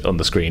on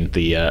the screen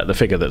the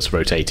figure that's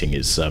rotating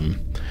is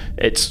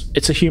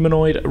it's a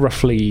humanoid,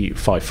 roughly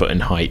 5 foot in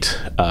height,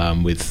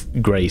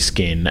 with grey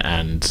skin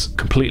and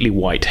completely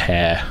white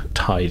hair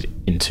tied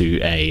into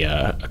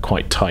a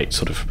quite tight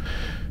sort of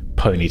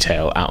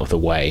ponytail out of the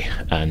way,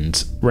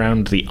 and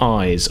round the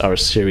eyes are a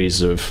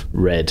series of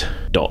red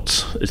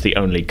dots. It's the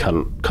only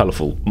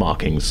colourful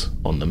markings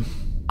on them.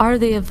 Are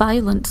they a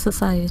violent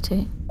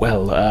society?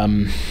 Well,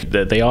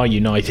 they are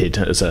united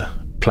as a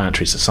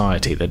planetary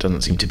society. There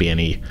doesn't seem to be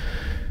any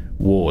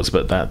wars,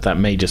 but that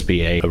may just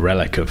be a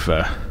relic of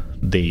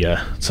the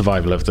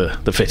survival of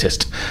the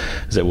fittest,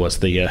 as it was.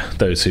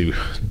 Those who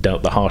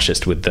dealt the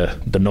harshest with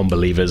the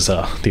non-believers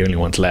are the only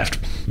ones left,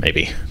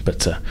 maybe.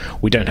 But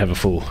we don't have a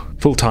full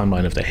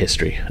timeline of their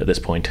history at this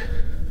point.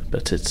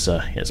 But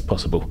it's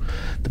possible.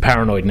 The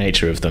paranoid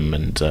nature of them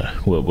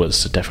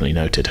was definitely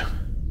noted.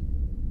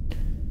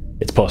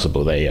 It's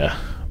possible they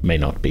may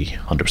not be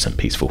 100%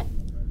 peaceful.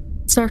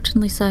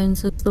 Certainly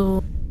sounds as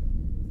though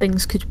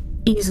things could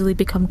easily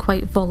become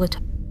quite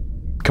volatile.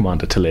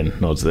 Commander Tillin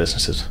nods this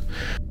and says,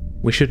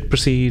 "We should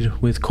proceed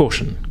with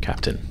caution,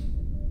 Captain.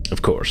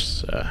 Of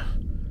course.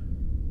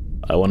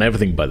 I want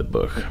everything by the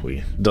book.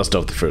 We dust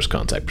off the first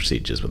contact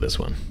procedures with this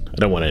one. I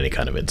don't want any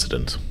kind of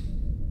incident."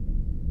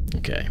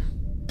 Okay.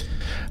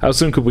 How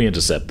soon could we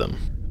intercept them?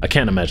 I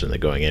can't imagine they're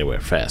going anywhere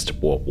fast at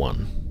Warp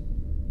 1.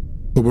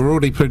 Well, we're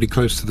already pretty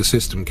close to the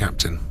system,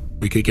 Captain.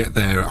 We could get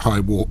there at high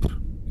warp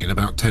in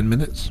about 10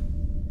 minutes.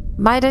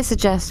 Might I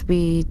suggest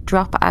we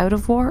drop out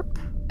of warp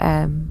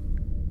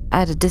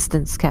at a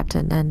distance,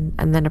 Captain,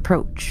 and then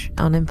approach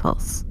on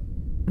impulse?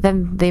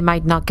 Then they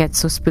might not get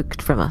so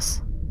spooked from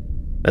us.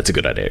 That's a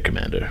good idea,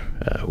 Commander.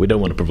 We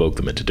don't want to provoke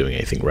them into doing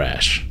anything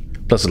rash.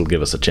 Plus, it'll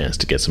give us a chance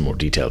to get some more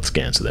detailed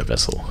scans of their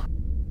vessel.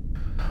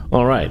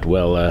 All right,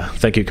 well,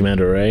 thank you,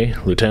 Commander Ray.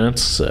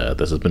 Lieutenants,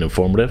 this has been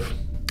informative.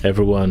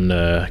 Everyone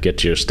get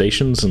to your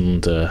stations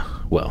and,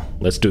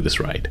 let's do this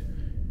right.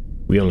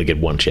 We only get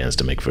one chance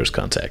to make first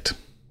contact.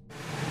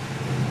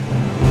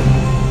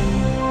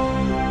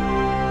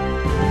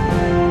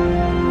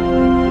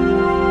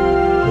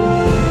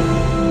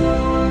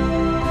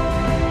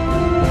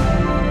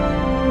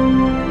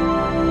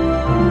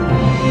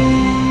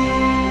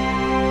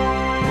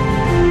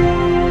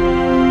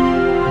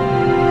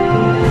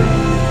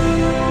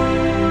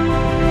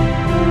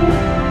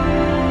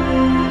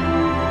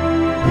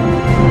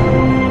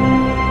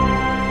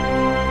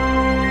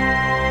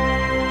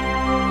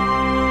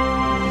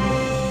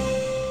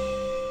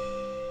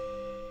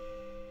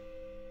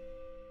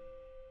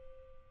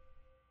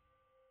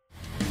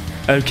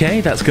 Okay,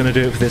 that's going to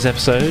do it for this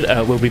episode.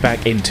 We'll be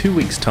back in 2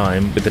 weeks'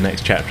 time with the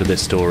next chapter of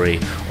this story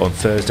on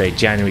Thursday,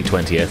 January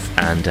 20th,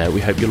 and we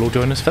hope you'll all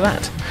join us for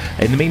that.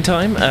 In the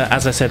meantime,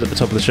 as I said at the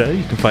top of the show,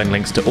 you can find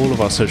links to all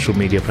of our social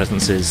media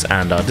presences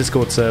and our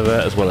Discord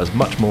server, as well as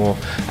much more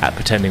at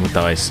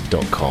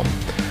pretendingwithdice.com.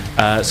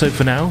 So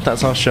for now,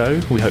 that's our show.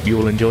 We hope you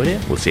all enjoyed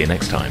it. We'll see you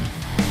next time.